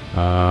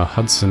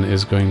 Hudson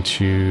is going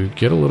to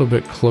get a little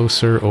bit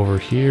closer over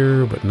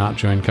here, but not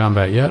join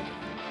combat yet.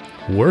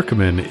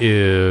 Workman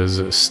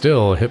is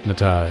still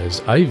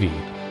hypnotized. Ivy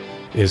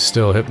is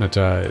still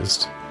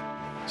hypnotized.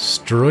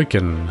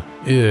 Stroiken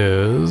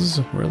is...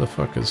 Where the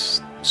fuck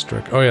is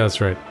Strike? Oh yeah,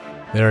 that's right.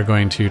 They are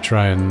going to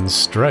try and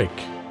strike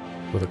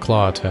with a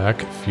claw attack.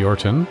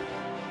 Feortan.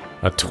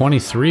 A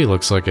 23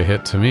 looks like a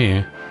hit to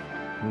me.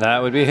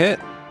 That would be hit.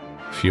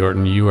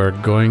 Feortan, you are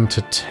going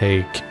to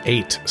take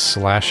 8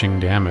 slashing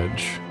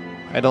damage.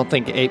 I don't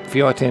think Ape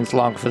Feortan's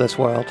long for this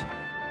world.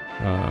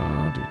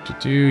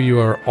 You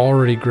are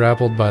already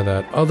grappled by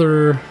that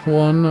other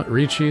one,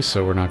 Ricci,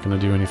 so we're not going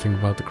to do anything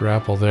about the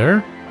grapple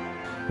there.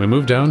 We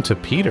move down to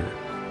Peter.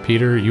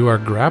 Peter, you are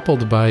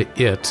grappled by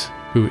it,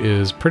 who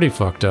is pretty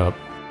fucked up.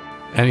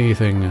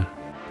 Anything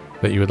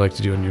that you would like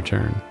to do in your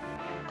turn?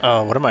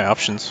 What are my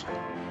options?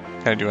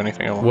 Can I do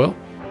anything I want? Well,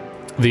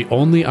 the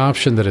only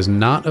option that is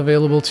not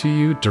available to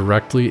you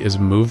directly is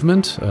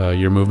movement.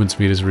 Your movement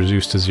speed is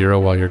reduced to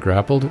 0 while you're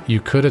grappled. You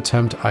could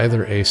attempt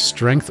either a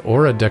strength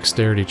or a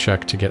dexterity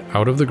check to get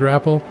out of the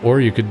grapple, or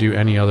you could do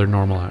any other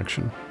normal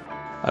action.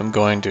 I'm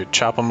going to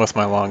chop him with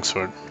my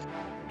longsword.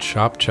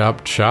 Chop,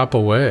 chop, chop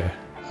away.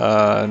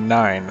 9.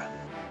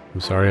 I'm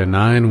sorry, a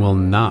 9 will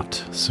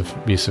not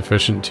be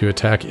sufficient to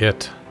attack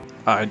it.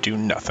 I do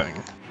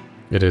nothing.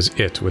 It is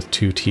it with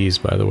 2 T's,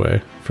 by the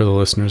way, for the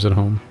listeners at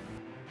home.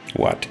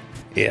 What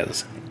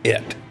is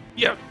it?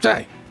 Yeah,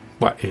 say,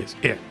 what is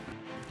it?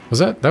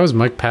 That was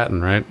Mike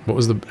Patton, right? What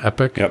was the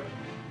epic? Yep.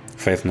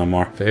 Faith No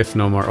More. Faith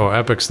No More. Oh,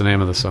 Epic's the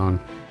name of the song.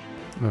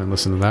 I haven't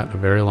listened to that in a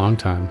very long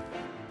time.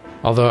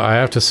 Although I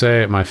have to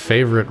say, my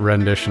favorite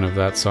rendition of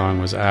that song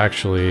was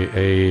actually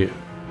a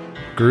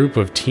group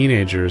of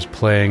teenagers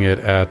playing it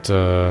at,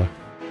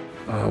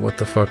 what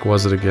the fuck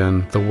was it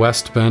again? The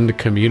West Bend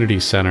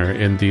Community Center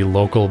in the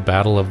local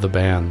Battle of the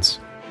Bands.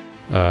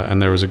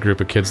 And there was a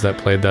group of kids that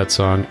played that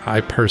song.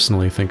 I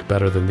personally think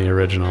better than the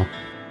original.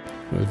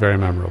 It was very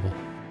memorable.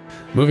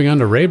 Moving on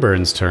to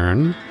Rayburn's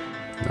turn.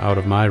 Out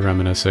of my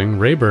reminiscing,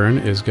 Rayburn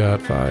has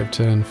got 5,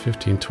 10,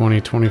 15,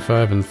 20,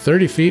 25, and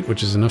 30 feet,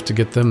 which is enough to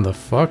get them the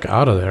fuck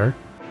out of there.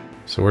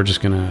 So we're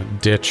just going to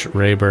ditch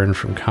Rayburn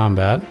from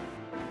combat.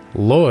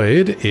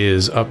 Lloyd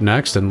is up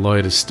next, and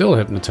Lloyd is still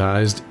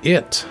hypnotized.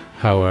 It,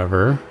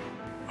 however...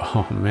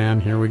 Oh man,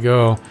 here we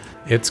go.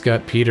 It's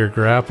got Peter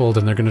grappled,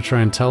 and they're going to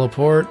try and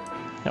teleport.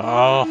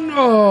 Oh.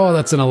 No,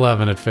 that's an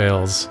 11. It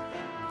fails.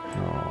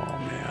 Oh,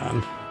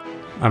 man.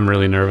 I'm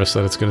really nervous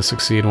that it's going to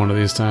succeed one of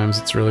these times.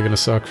 It's really going to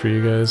suck for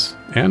you guys.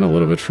 And a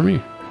little bit for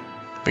me.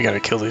 We got to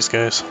kill these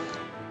guys.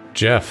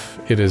 Jeff,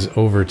 it is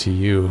over to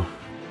you.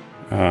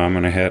 I'm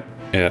going to hit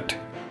it.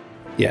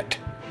 Yet.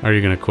 Are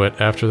you going to quit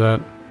after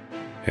that?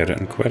 Hit it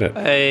and quit it.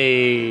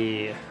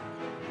 Hey.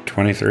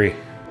 23.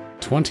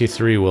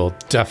 23 will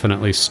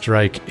definitely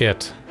strike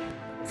it.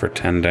 For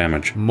 10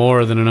 damage.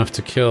 More than enough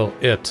to kill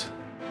it.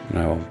 And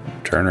I'll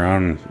turn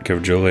around and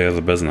give Julia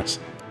the business.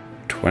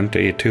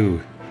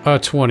 22. A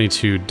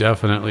 22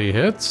 definitely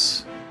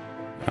hits.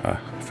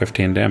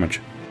 15 damage.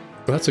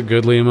 That's a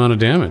goodly amount of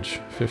damage.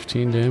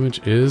 15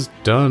 damage is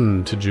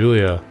done to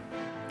Julia.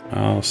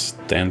 I'll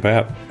stand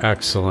pat.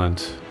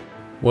 Excellent.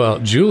 Well,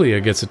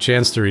 Julia gets a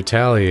chance to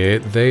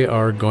retaliate. They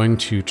are going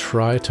to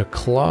try to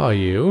claw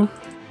you.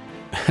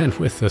 And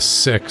with a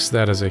 6,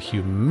 that is a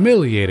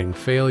humiliating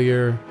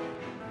failure.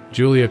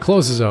 Julia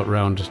closes out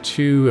round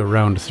 2.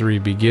 Round 3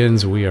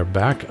 begins. We are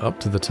back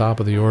up to the top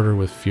of the order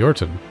with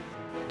Feortan.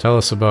 Tell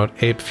us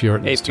about Ape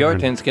Feortan's Ape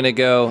Feortan's going to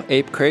go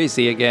ape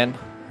crazy again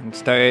and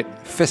start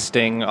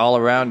fisting all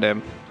around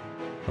him.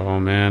 Oh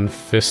man,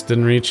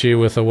 Fistin Ricci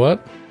with a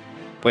what?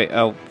 Wait,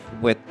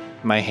 with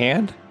my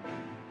hand?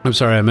 I'm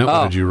sorry, I meant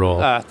what did you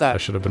roll? I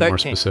should have been 13. more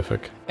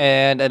specific.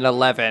 And an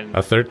 11.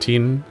 A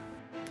 13.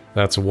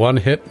 That's 1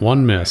 hit,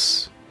 1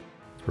 miss.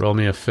 Roll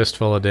me a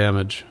fistful of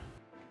damage.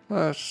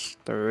 Plus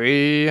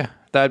 3.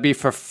 That'd be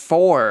for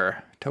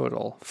 4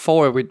 total.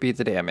 4 would be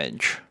the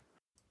damage.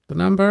 The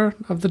number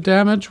of the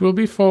damage will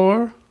be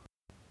 4.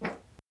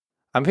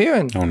 I'm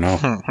hearing. Oh no.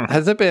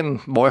 Has there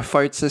been more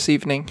farts this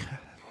evening?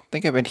 I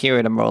think I've been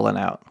hearing them rolling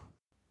out.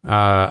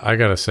 I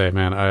gotta say,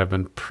 man, I have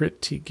been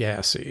pretty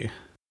gassy.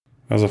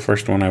 That was the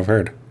first one I've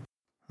heard.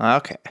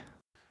 Okay.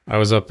 I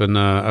was up in,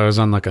 I was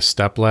on like a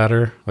step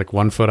ladder, like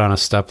 1 foot on a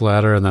step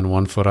ladder and then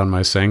 1 foot on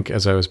my sink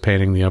as I was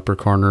painting the upper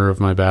corner of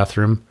my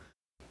bathroom.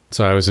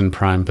 So I was in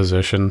prime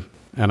position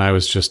and I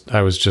was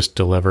just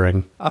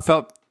delivering. I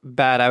felt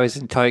bad. I was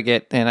in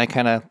Target and I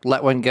kind of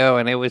let one go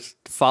and it was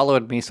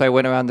followed me. So I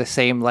went around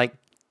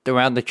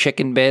around the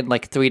chicken bed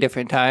like 3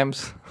 different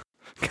times.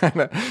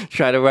 Kind of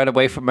tried to run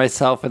away from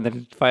myself and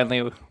then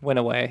finally went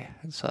away.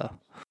 So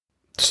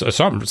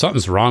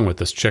something's wrong with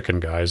this chicken,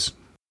 guys.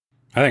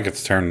 I think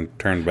it's turned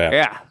bad.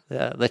 yeah,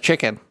 the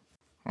chicken.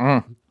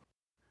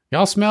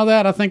 Y'all smell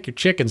that? I think your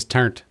chicken's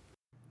turnt.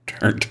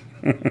 Turned.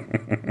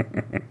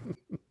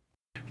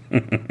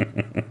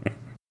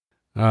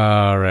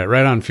 All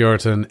right on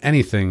Feortan.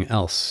 Anything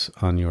else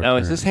on your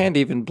turn? Is this hand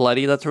even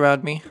bloody that's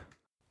around me?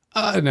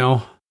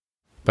 No.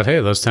 But hey,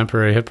 those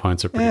temporary hit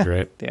points are pretty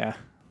great. Yeah,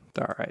 it's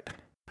all right.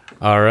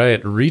 All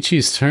right,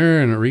 Ricci's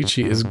turn.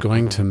 Ricci is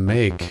going to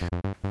make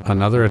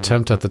another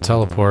attempt at the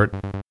teleport.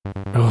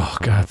 Oh,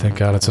 God, thank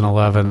God it's an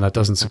 11. That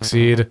doesn't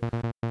succeed.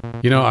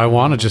 You know, I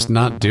want to just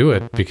not do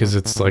it because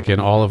it's like in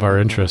all of our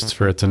interests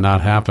for it to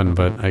not happen,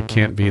 but I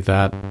can't be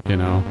that,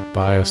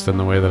 biased in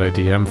the way that I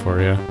DM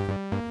for you.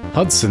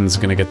 Hudson's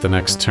going to get the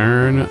next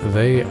turn.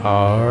 They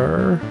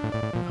are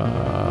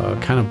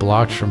kind of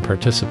blocked from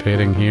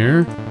participating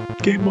here.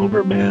 Game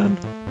over, man.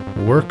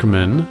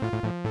 Workman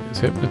is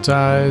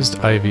hypnotized.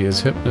 Ivy is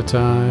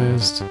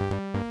hypnotized.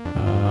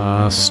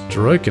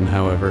 Stroiken,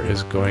 however,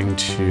 is going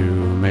to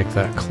make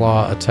that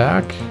claw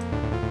attack.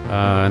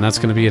 And that's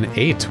going to be an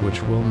 8,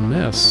 which will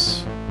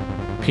miss.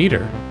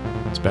 Peter,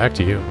 it's back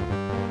to you.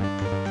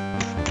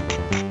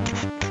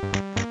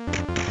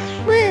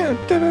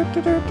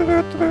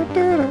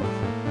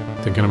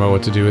 Thinking about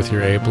what to do with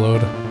your ape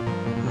load?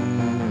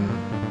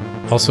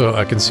 Also,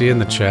 I can see in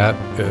the chat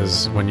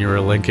is when you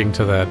were linking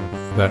to that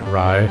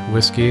rye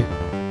whiskey,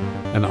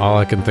 and all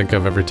I can think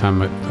of every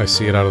time I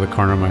see it out of the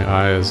corner of my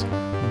eye is,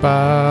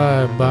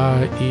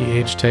 bye,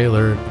 E.H.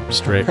 Taylor,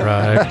 straight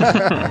rye.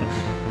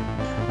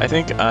 I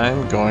think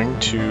I'm going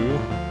to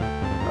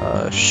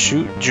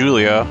shoot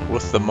Julia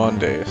with the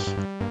Mondays.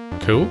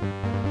 Cool.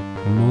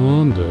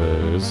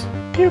 Mondays.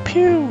 Pew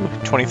pew.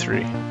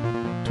 23.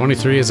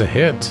 23 is a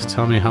hit.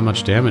 Tell me how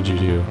much damage you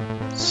do.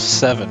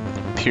 7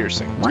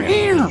 piercing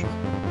damage.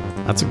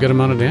 That's a good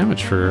amount of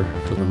damage for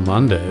the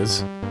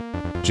Mondays.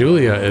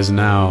 Julia is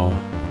now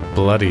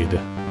bloodied.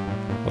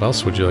 What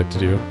else would you like to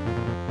do?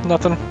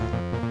 Nothing.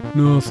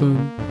 Nothing.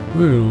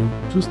 Well,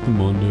 just the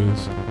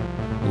Mondays.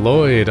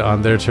 Lloyd,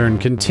 on their turn,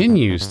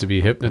 continues to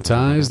be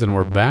hypnotized, and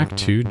we're back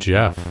to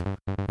Jeff.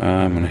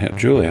 I'm going to hit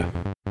Julia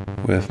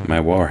with my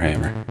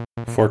Warhammer.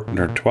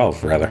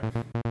 12, rather.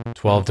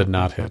 12 did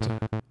not hit.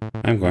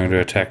 I'm going to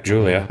attack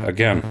Julia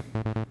again.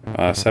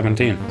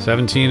 17.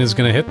 17 is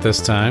going to hit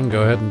this time.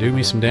 Go ahead and do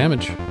me some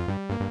damage.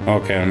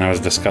 Okay, and I was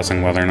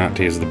discussing whether or not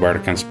to use the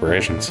Bardic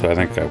Inspiration, so I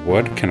think I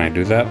would. Can I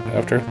do that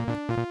after?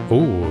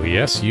 Oh,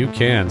 yes, you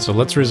can. So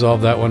let's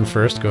resolve that one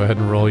first. Go ahead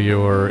and roll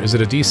your... Is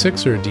it a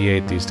D6 or a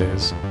D8 these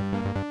days?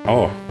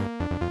 Oh.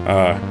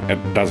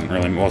 It doesn't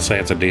really... We'll say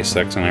it's a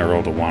D6, and I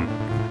rolled a 1.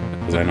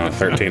 Because I know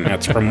 13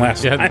 hits from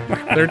last time.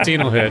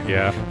 13 will hit,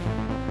 yeah.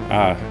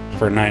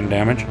 For 9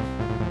 damage.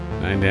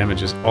 9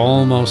 damage is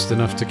almost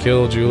enough to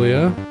kill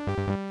Julia.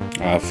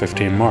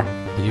 15 more.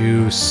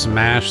 You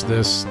smash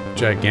this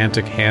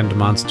gigantic hand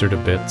monster to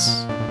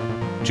bits.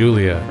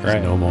 Julia is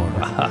no more.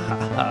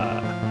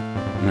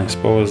 And I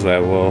suppose I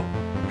will...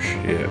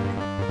 Shit.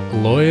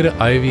 Lloyd,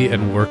 Ivy,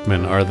 and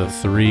Workman are the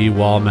 3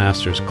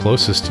 Wallmasters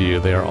closest to you.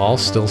 They are all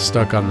still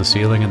stuck on the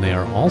ceiling, and they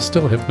are all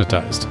still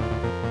hypnotized.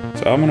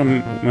 So I'm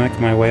going to make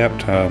my way up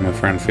to my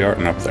friend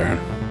Feortan up there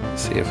and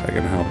see if I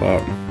can help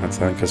out. That's,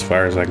 I think, as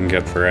far as I can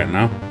get for right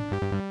now.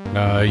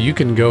 You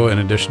can go an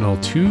additional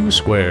 2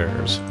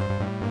 squares.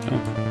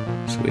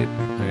 Oh, sweet.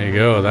 There you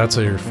go. That's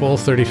your full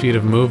 30 feet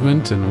of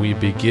movement, and we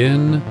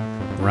begin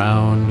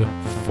round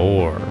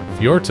 4.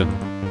 Feortan,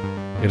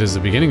 it is the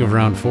beginning of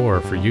round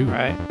 4 for you. All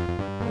right.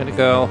 I'm going to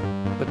go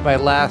with my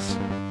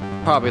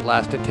probably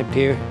last attempt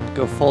here,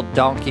 go full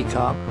Donkey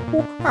Kong.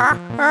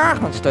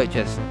 And start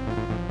just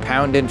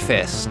pounding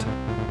fist.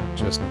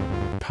 Just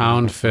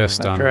pound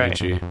fist on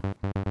correct. Richie.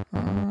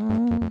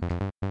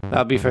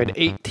 That'll be for an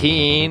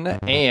 18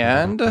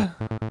 and...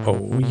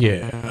 Oh,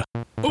 yeah.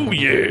 Oh,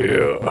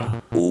 yeah.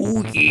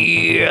 Oh,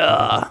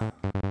 yeah.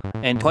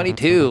 And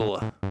 22.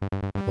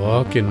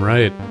 Fucking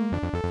right.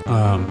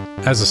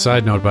 As a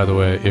side note, by the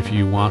way, if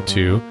you want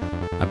to,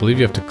 I believe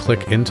you have to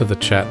click into the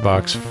chat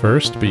box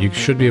first, but you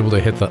should be able to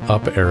hit the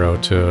up arrow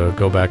to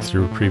go back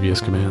through previous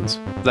commands.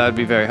 That would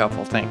be very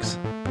helpful. Thanks.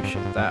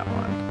 Appreciate that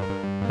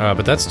one.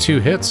 But that's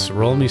 2 hits.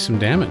 Roll me some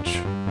damage.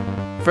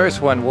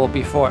 First one will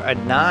be for a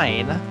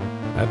 9.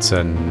 That's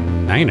a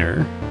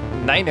 9er.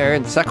 9er,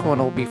 and the second one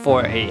will be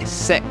for a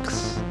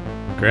 6.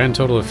 Grand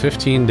total of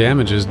 15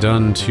 damage is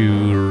done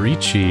to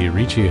Ricci.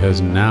 Ricci has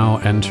now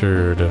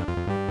entered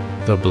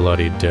the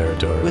bloody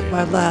territory. With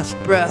my last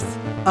breath,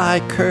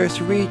 I curse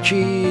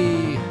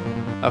Ricci.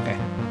 Okay.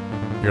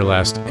 Your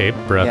last ape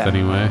breath,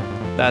 anyway.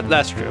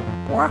 That's true.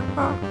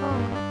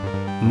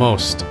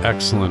 Most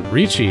excellent.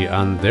 Ricci,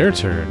 on their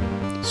turn,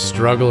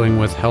 struggling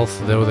with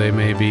health though they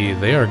may be,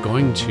 they are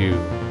going to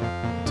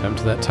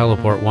attempt that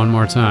teleport one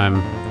more time.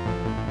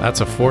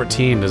 That's a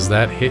 14. Does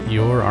that hit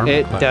your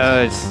armor class? It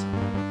does.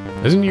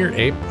 Isn't your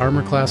ape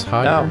armor class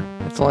higher?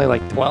 No, it's only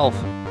like 12.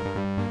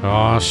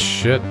 Oh,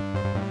 shit.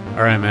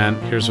 All right, man,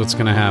 here's what's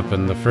going to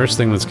happen. The first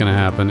thing that's going to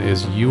happen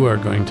is you are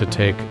going to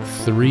take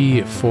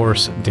 3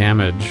 force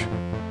damage.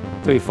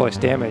 3 force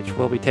damage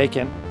will be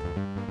taken.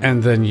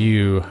 And then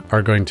you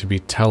are going to be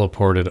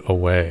teleported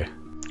away.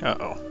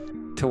 Uh-oh.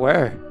 To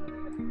where?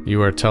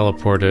 You are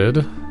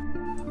teleported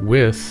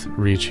with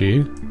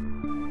Ricci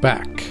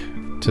back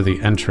to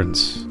the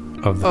entrance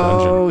of the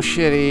dungeon. Oh,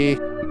 shitty.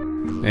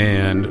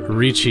 And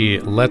Ricci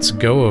lets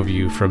go of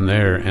you from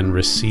there and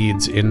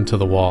recedes into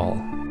the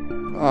wall.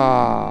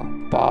 Ah,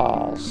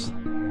 balls.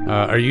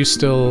 Are you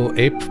still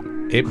ape?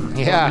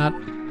 Yeah,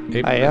 format?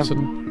 Ape I person?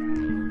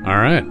 am. All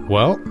right.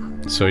 Well,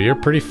 so you're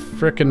pretty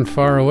frickin'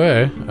 far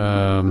away.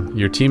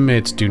 Your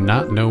teammates do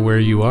not know where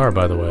you are,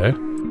 by the way.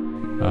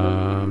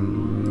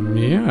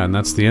 Yeah, and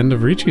that's the end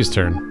of Ricci's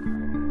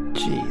turn.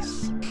 Jeez.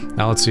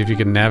 Now let's see if you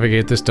can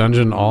navigate this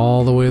dungeon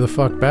all the way the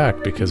fuck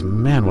back, because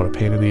man, what a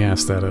pain in the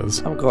ass that is.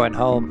 I'm going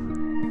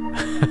home.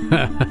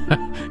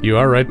 You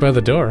are right by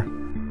the door.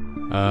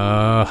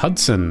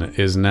 Hudson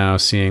is now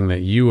seeing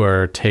that you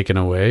are taken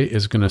away,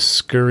 is going to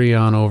scurry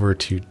on over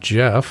to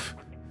Jeff.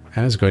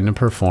 and is going to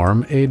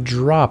perform a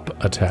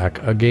drop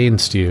attack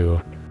against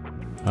you.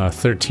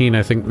 13,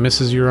 I think,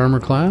 misses your armor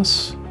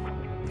class.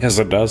 Yes,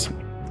 it does.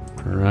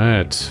 All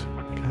right.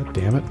 God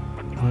damn it.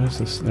 What is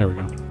this? There we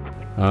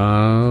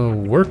go.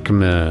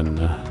 Workman.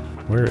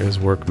 Where is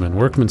Workman?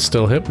 Workman's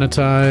still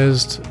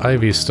hypnotized.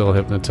 Ivy's still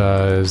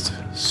hypnotized.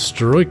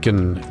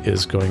 Stroiken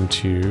is going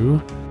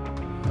to...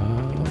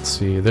 let's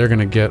see. They're going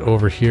to get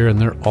over here, and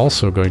they're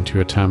also going to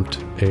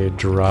attempt a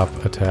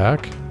drop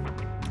attack.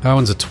 That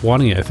one's a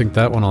 20. I think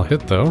that one will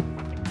hit, though.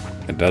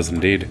 It does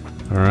indeed.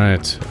 All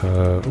right.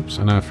 Oops,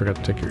 and I forgot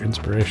to take your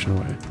inspiration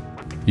away.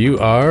 You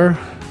are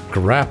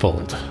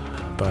grappled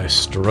by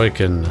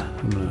Stroiken.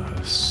 I'm going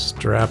to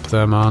strap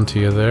them onto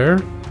you there.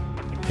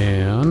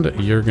 And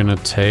you're going to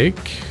take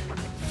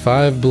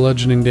 5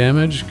 bludgeoning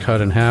damage,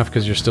 cut in half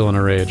because you're still in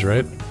a rage,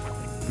 right?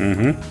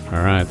 Mm-hmm.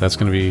 All right, that's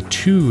going to be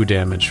 2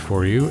 damage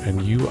for you,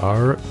 and you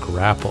are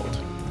grappled.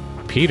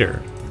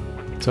 Peter,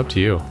 it's up to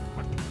you.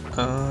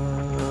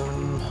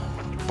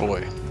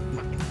 Boy.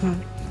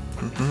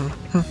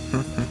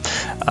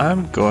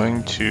 I'm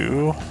going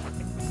to...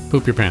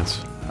 Poop your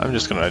pants. I'm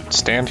just going to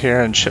stand here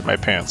and shit my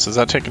pants. Does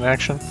that take an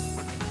action?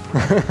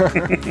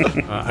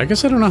 I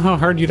guess I don't know how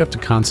hard you'd have to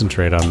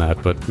concentrate on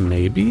that, but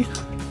maybe?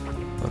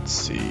 Let's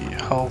see,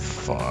 how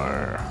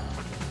far...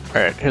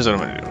 Alright, here's what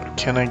I'm going to do.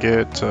 Can I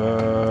get,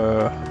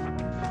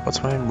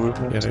 what's my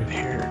movement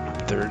here?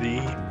 30?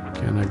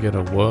 Can I get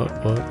a what?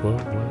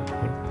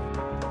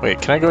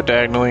 Wait, can I go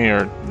diagonally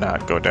or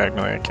not go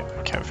diagonally? I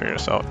can't figure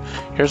this out.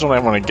 Here's what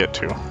I want to get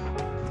to.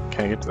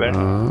 Can I get to there?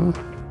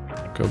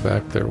 Go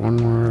back there one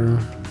more.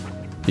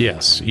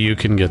 Yes, you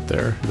can get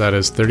there. That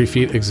is 30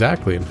 feet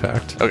exactly, in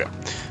fact. Okay.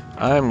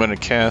 I'm going to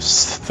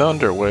cast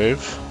Thunder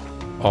Wave.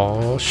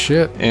 Oh,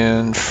 shit.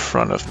 In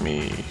front of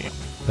me.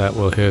 That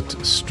will hit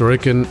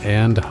Stroiken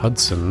and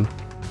Hudson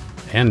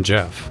and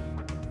Jeff.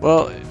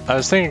 Well, I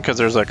was thinking because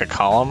there's like a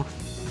column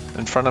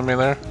in front of me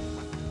there.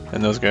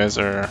 And those guys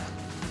are,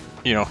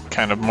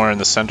 kind of more in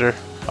the center.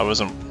 I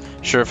wasn't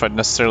sure if I'd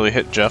necessarily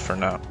hit Jeff or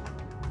not.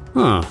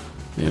 Huh.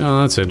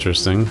 That's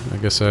interesting. I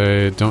guess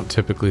I don't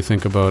typically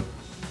think about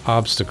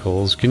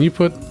obstacles. Can you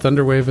put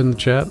Thunderwave in the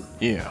chat?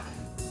 Yeah.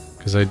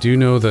 Because I do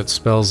know that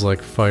spells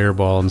like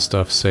Fireball and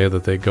stuff say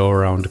that they go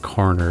around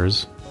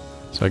corners.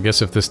 So I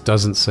guess if this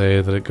doesn't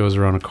say that it goes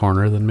around a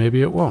corner, then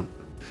maybe it won't.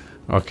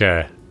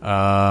 Okay.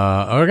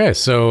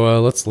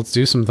 So let's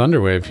do some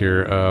Thunderwave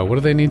here. What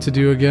do they need to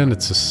do again?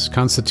 It's a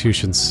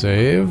Constitution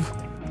save.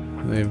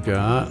 They've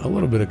got a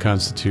little bit of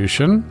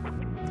Constitution.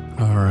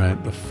 All right,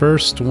 the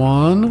first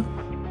one.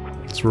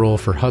 Let's roll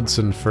for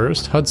Hudson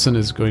first. Hudson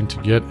is going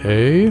to get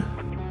a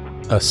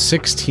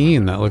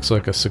 16. That looks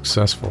like a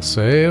successful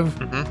save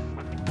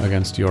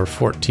against your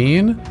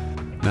 14.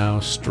 Now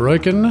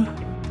Stroiken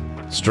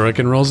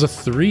rolls a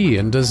 3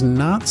 and does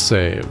not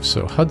save.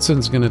 So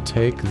Hudson's going to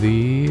take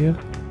the...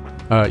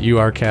 you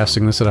are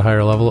casting this at a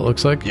higher level, it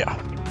looks like? Yeah.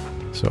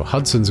 So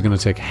Hudson's going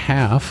to take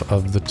half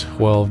of the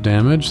 12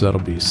 damage. That'll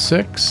be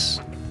 6.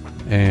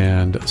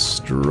 And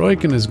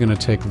Stroiken is going to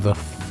take the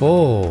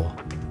full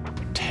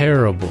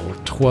terrible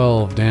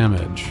 12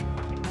 damage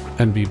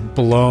and be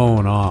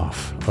blown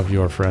off of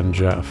your friend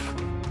Jeff.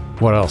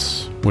 What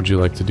else would you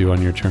like to do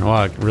on your turn?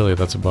 Well, really,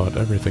 that's about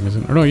everything,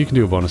 isn't it? Or no, you can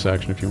do a bonus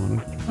action if you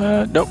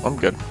wanted. Nope, I'm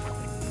good.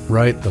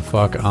 Right the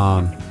fuck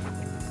on.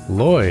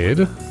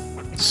 Lloyd,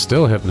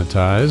 still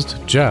hypnotized.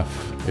 Jeff,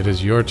 it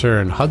is your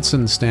turn.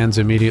 Hudson stands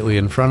immediately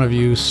in front of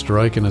you.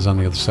 Stroiken is on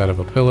the other side of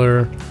a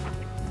pillar.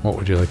 What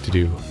would you like to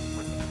do?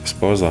 I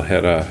suppose I'll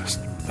hit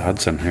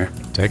Hudson here.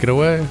 Take it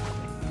away.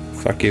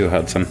 Fuck you,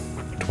 Hudson.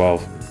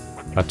 12.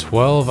 A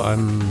 12,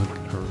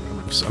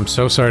 I'm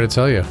so sorry to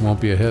tell you, won't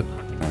be a hit.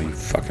 Oh, you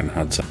fucking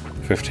Hudson.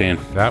 15.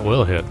 That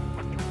will hit.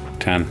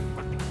 10.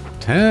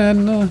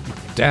 10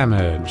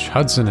 damage.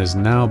 Hudson is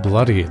now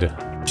bloodied.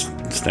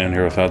 Stand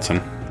here with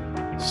Hudson.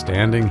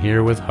 Standing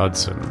here with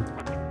Hudson.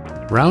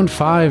 Round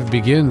 5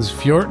 begins.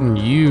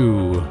 Feortan,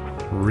 you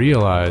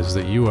realize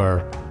that you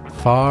are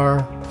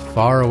far,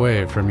 far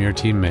away from your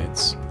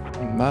teammates.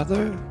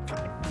 Mother?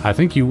 I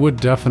think you would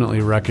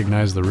definitely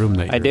recognize the room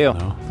that you're I do. in,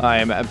 though. I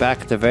am back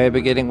at the very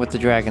beginning with the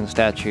dragon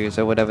statues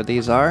or whatever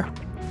these are.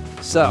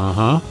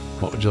 So,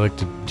 What would you like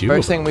to do?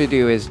 first thing we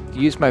do is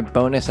use my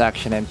bonus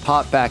action and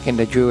pop back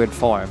into druid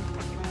form.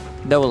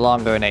 No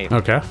longer an ape.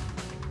 Okay.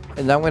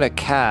 And then I'm going to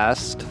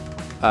cast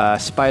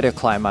Spider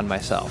Climb on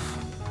myself.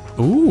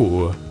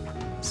 Ooh.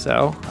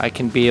 So I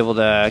can be able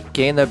to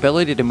gain the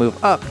ability to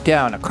move up,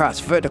 down, across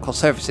vertical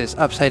surfaces,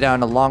 upside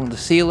down along the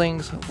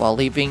ceilings, while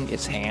leaving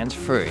its hands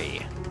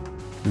free.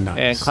 Nice.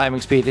 And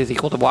climbing speed is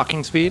equal to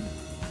walking speed.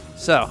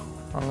 So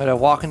I'm going to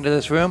walk into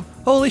this room.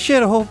 Holy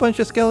shit, a whole bunch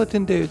of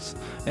skeleton dudes.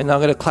 And I'm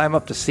going to climb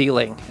up the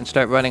ceiling and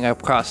start running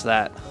across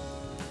that.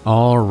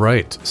 All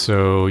right.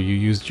 So you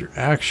used your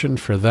action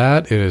for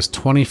that. It is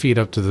 20 feet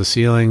up to the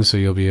ceiling, so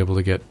you'll be able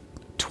to get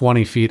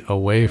 20 feet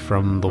away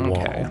from the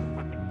wall.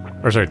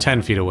 Or sorry,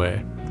 10 feet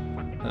away.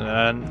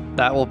 And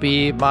that will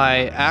be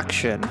my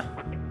action.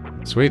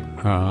 Sweet.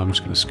 I'm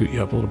just going to scoot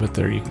you up a little bit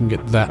there. You can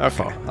get that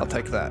far. I'll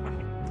take that.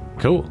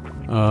 Cool.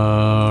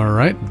 All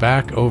right,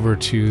 back over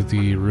to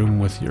the room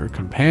with your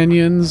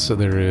companions. So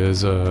there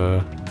is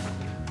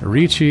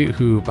Ricci,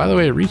 who, by the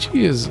way,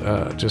 Ricci is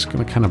just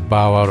going to kind of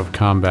bow out of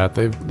combat.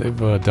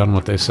 They've done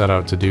what they set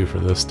out to do for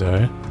this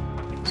day.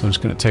 So I'm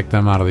just going to take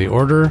them out of the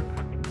order.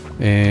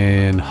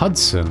 And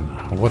Hudson,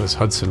 what is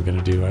Hudson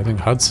going to do? I think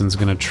Hudson's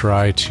going to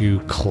try to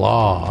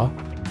claw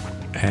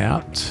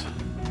at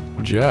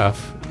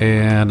Jeff.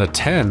 And a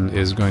 10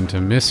 is going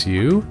to miss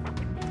you.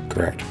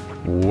 Correct.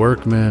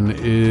 Workman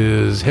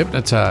is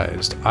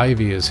hypnotized.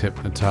 Ivy is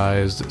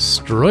hypnotized.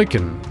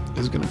 Stroiken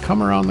is going to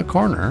come around the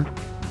corner.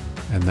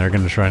 And they're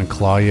going to try and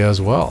claw you as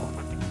well.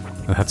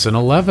 That's an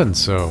 11,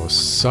 so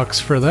sucks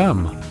for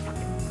them.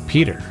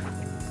 Peter,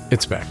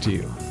 it's back to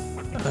you.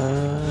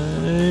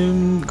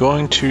 I'm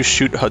going to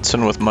shoot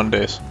Hudson with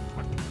Mondays.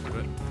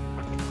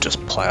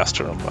 Just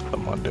plaster him with the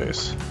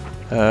Mondays.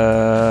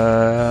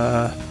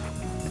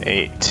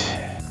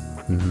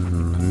 8.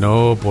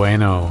 No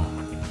bueno.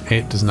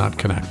 8 does not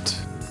connect.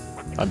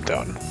 I'm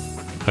done.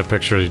 I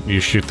picture you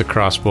shoot the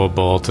crossbow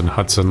bolt and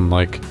Hudson,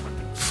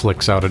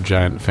 flicks out a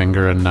giant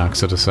finger and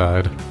knocks it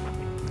aside.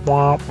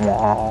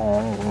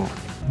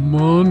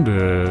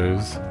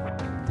 Mondays.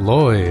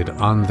 Lloyd,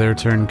 on their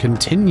turn,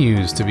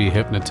 continues to be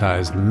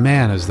hypnotized.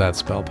 Man, is that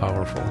spell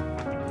powerful.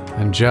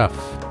 And Jeff,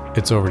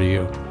 it's over to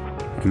you.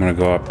 I'm going to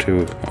go up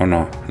to... Oh,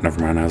 no. Never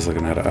mind. I was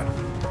looking at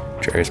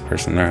Jerry's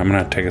person there. I'm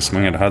going to take a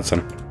swing at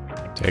Hudson.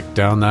 Take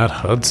down that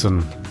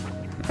Hudson.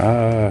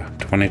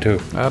 22.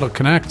 That'll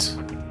connect.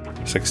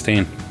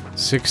 16.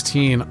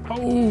 16.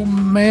 Oh,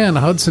 man.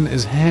 Hudson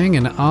is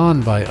hanging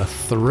on by a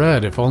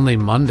thread. If only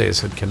Mondays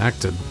had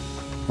connected.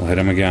 We'll hit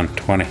him again.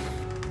 20.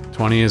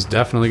 20 is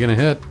definitely going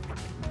to hit.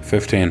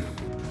 15.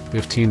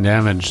 15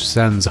 damage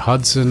sends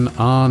Hudson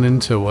on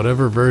into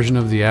whatever version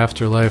of the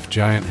afterlife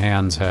giant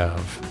hands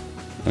have.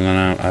 And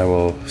then I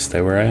will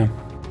stay where I am.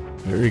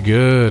 Very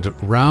good.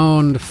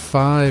 Round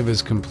 5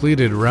 is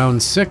completed.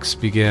 Round 6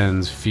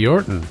 begins.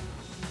 Feortan,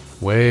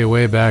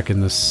 way back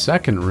in the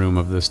second room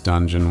of this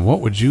dungeon.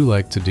 What would you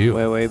like to do?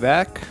 Way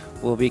back.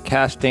 We'll be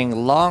casting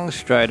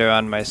Longstrider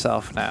on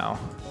myself now.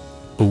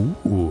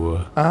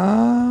 Ooh.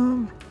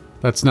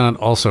 That's not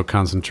also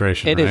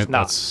concentration, It right? is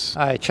not.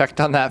 I checked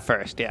on that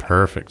first, yeah.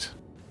 Perfect.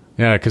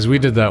 Yeah, because we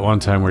did that one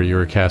time where you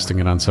were casting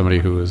it on somebody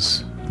who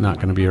was not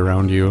going to be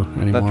around you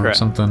anymore or right.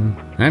 something.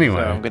 Anyway.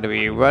 So I'm going to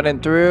be running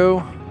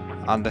through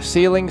on the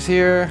ceilings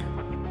here.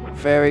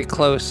 Very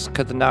close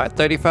because I'm now at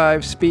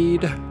 35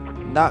 speed.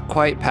 Not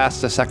quite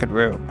past the second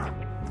room.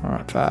 All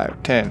right,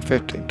 5, 10,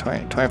 15,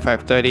 20,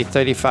 25, 30.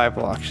 35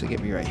 will actually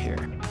get me right here.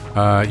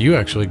 You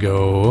actually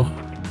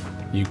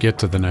you get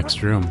to the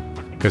next room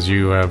because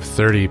you have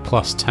 30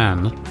 plus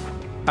 10.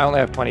 I only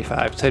have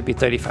 25, so it'd be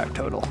 35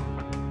 total.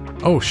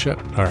 Oh, shit.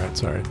 All right,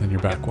 sorry. Then you're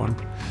back one.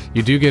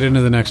 You do get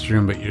into the next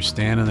room, but you're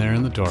standing there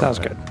in the doorway. Sounds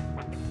good.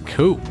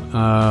 Cool.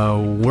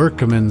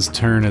 Workman's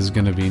turn is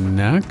going to be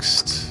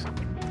next.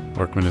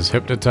 Workman is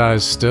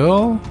hypnotized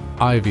still.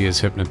 Ivy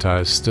is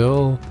hypnotized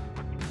still.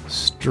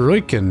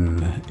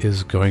 Stroiken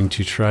is going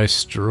to try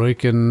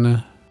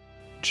Stroiken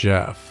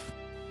Jeff.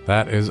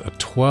 That is a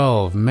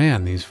 12.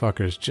 Man, these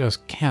fuckers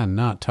just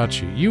cannot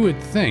touch you. You would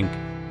think,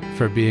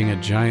 for being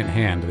a giant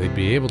hand, they'd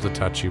be able to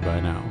touch you by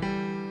now.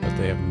 But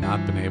they have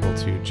not been able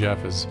to.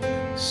 Jeff is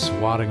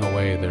swatting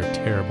away their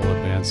terrible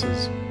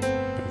advances.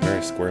 They're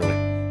very squirrely.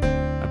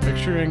 I'm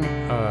picturing,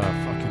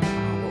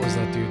 what was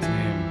that dude's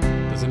name?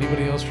 Does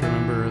anybody else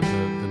remember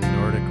the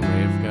Nordic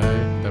rave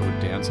guy that would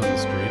dance on the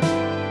street?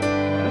 No.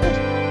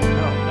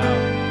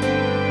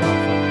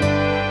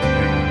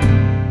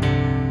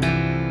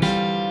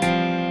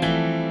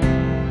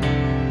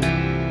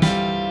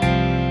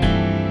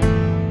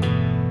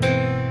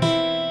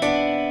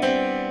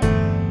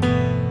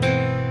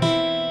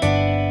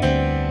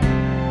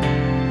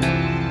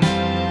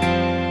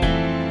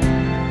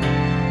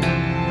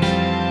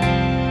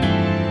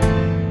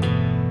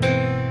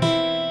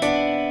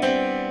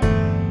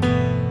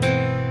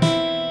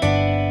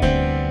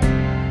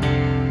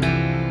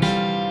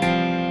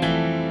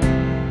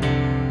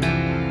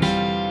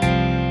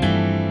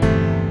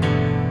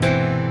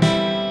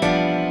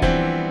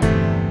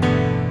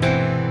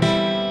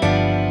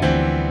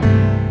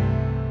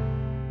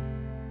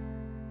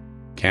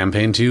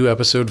 Campaign 2,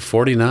 Episode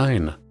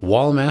 49,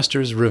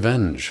 Wallmaster's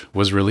Revenge,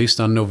 was released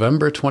on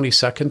November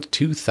 22nd,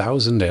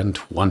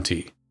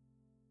 2020.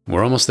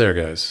 We're almost there,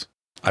 guys.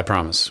 I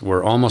promise.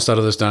 We're almost out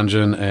of this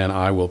dungeon, and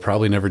I will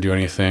probably never do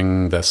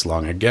anything this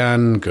long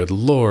again. Good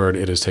lord,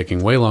 it is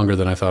taking way longer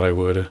than I thought I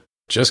would.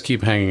 Just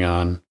keep hanging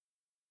on.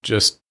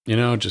 Just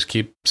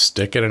keep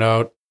sticking it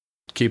out.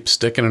 Keep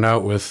sticking it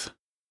out with...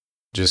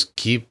 Just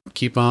keep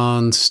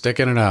on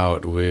sticking it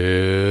out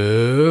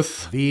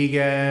with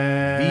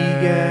vegan,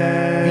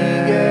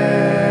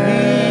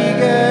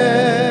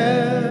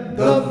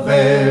 the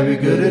very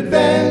good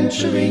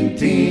adventuring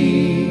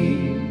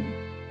team.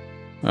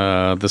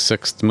 The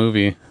sixth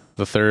movie,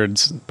 the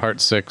third, part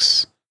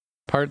 6,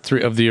 part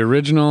 3 of the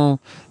original,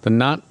 the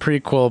not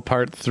prequel,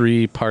 part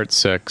 3, part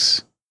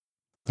 6.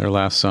 Their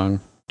last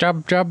song.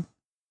 Job.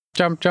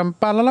 Jump, jump,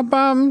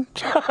 ba-la-la-bum.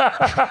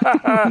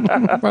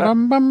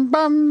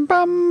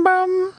 Ba-dum-bum-bum-bum-bum.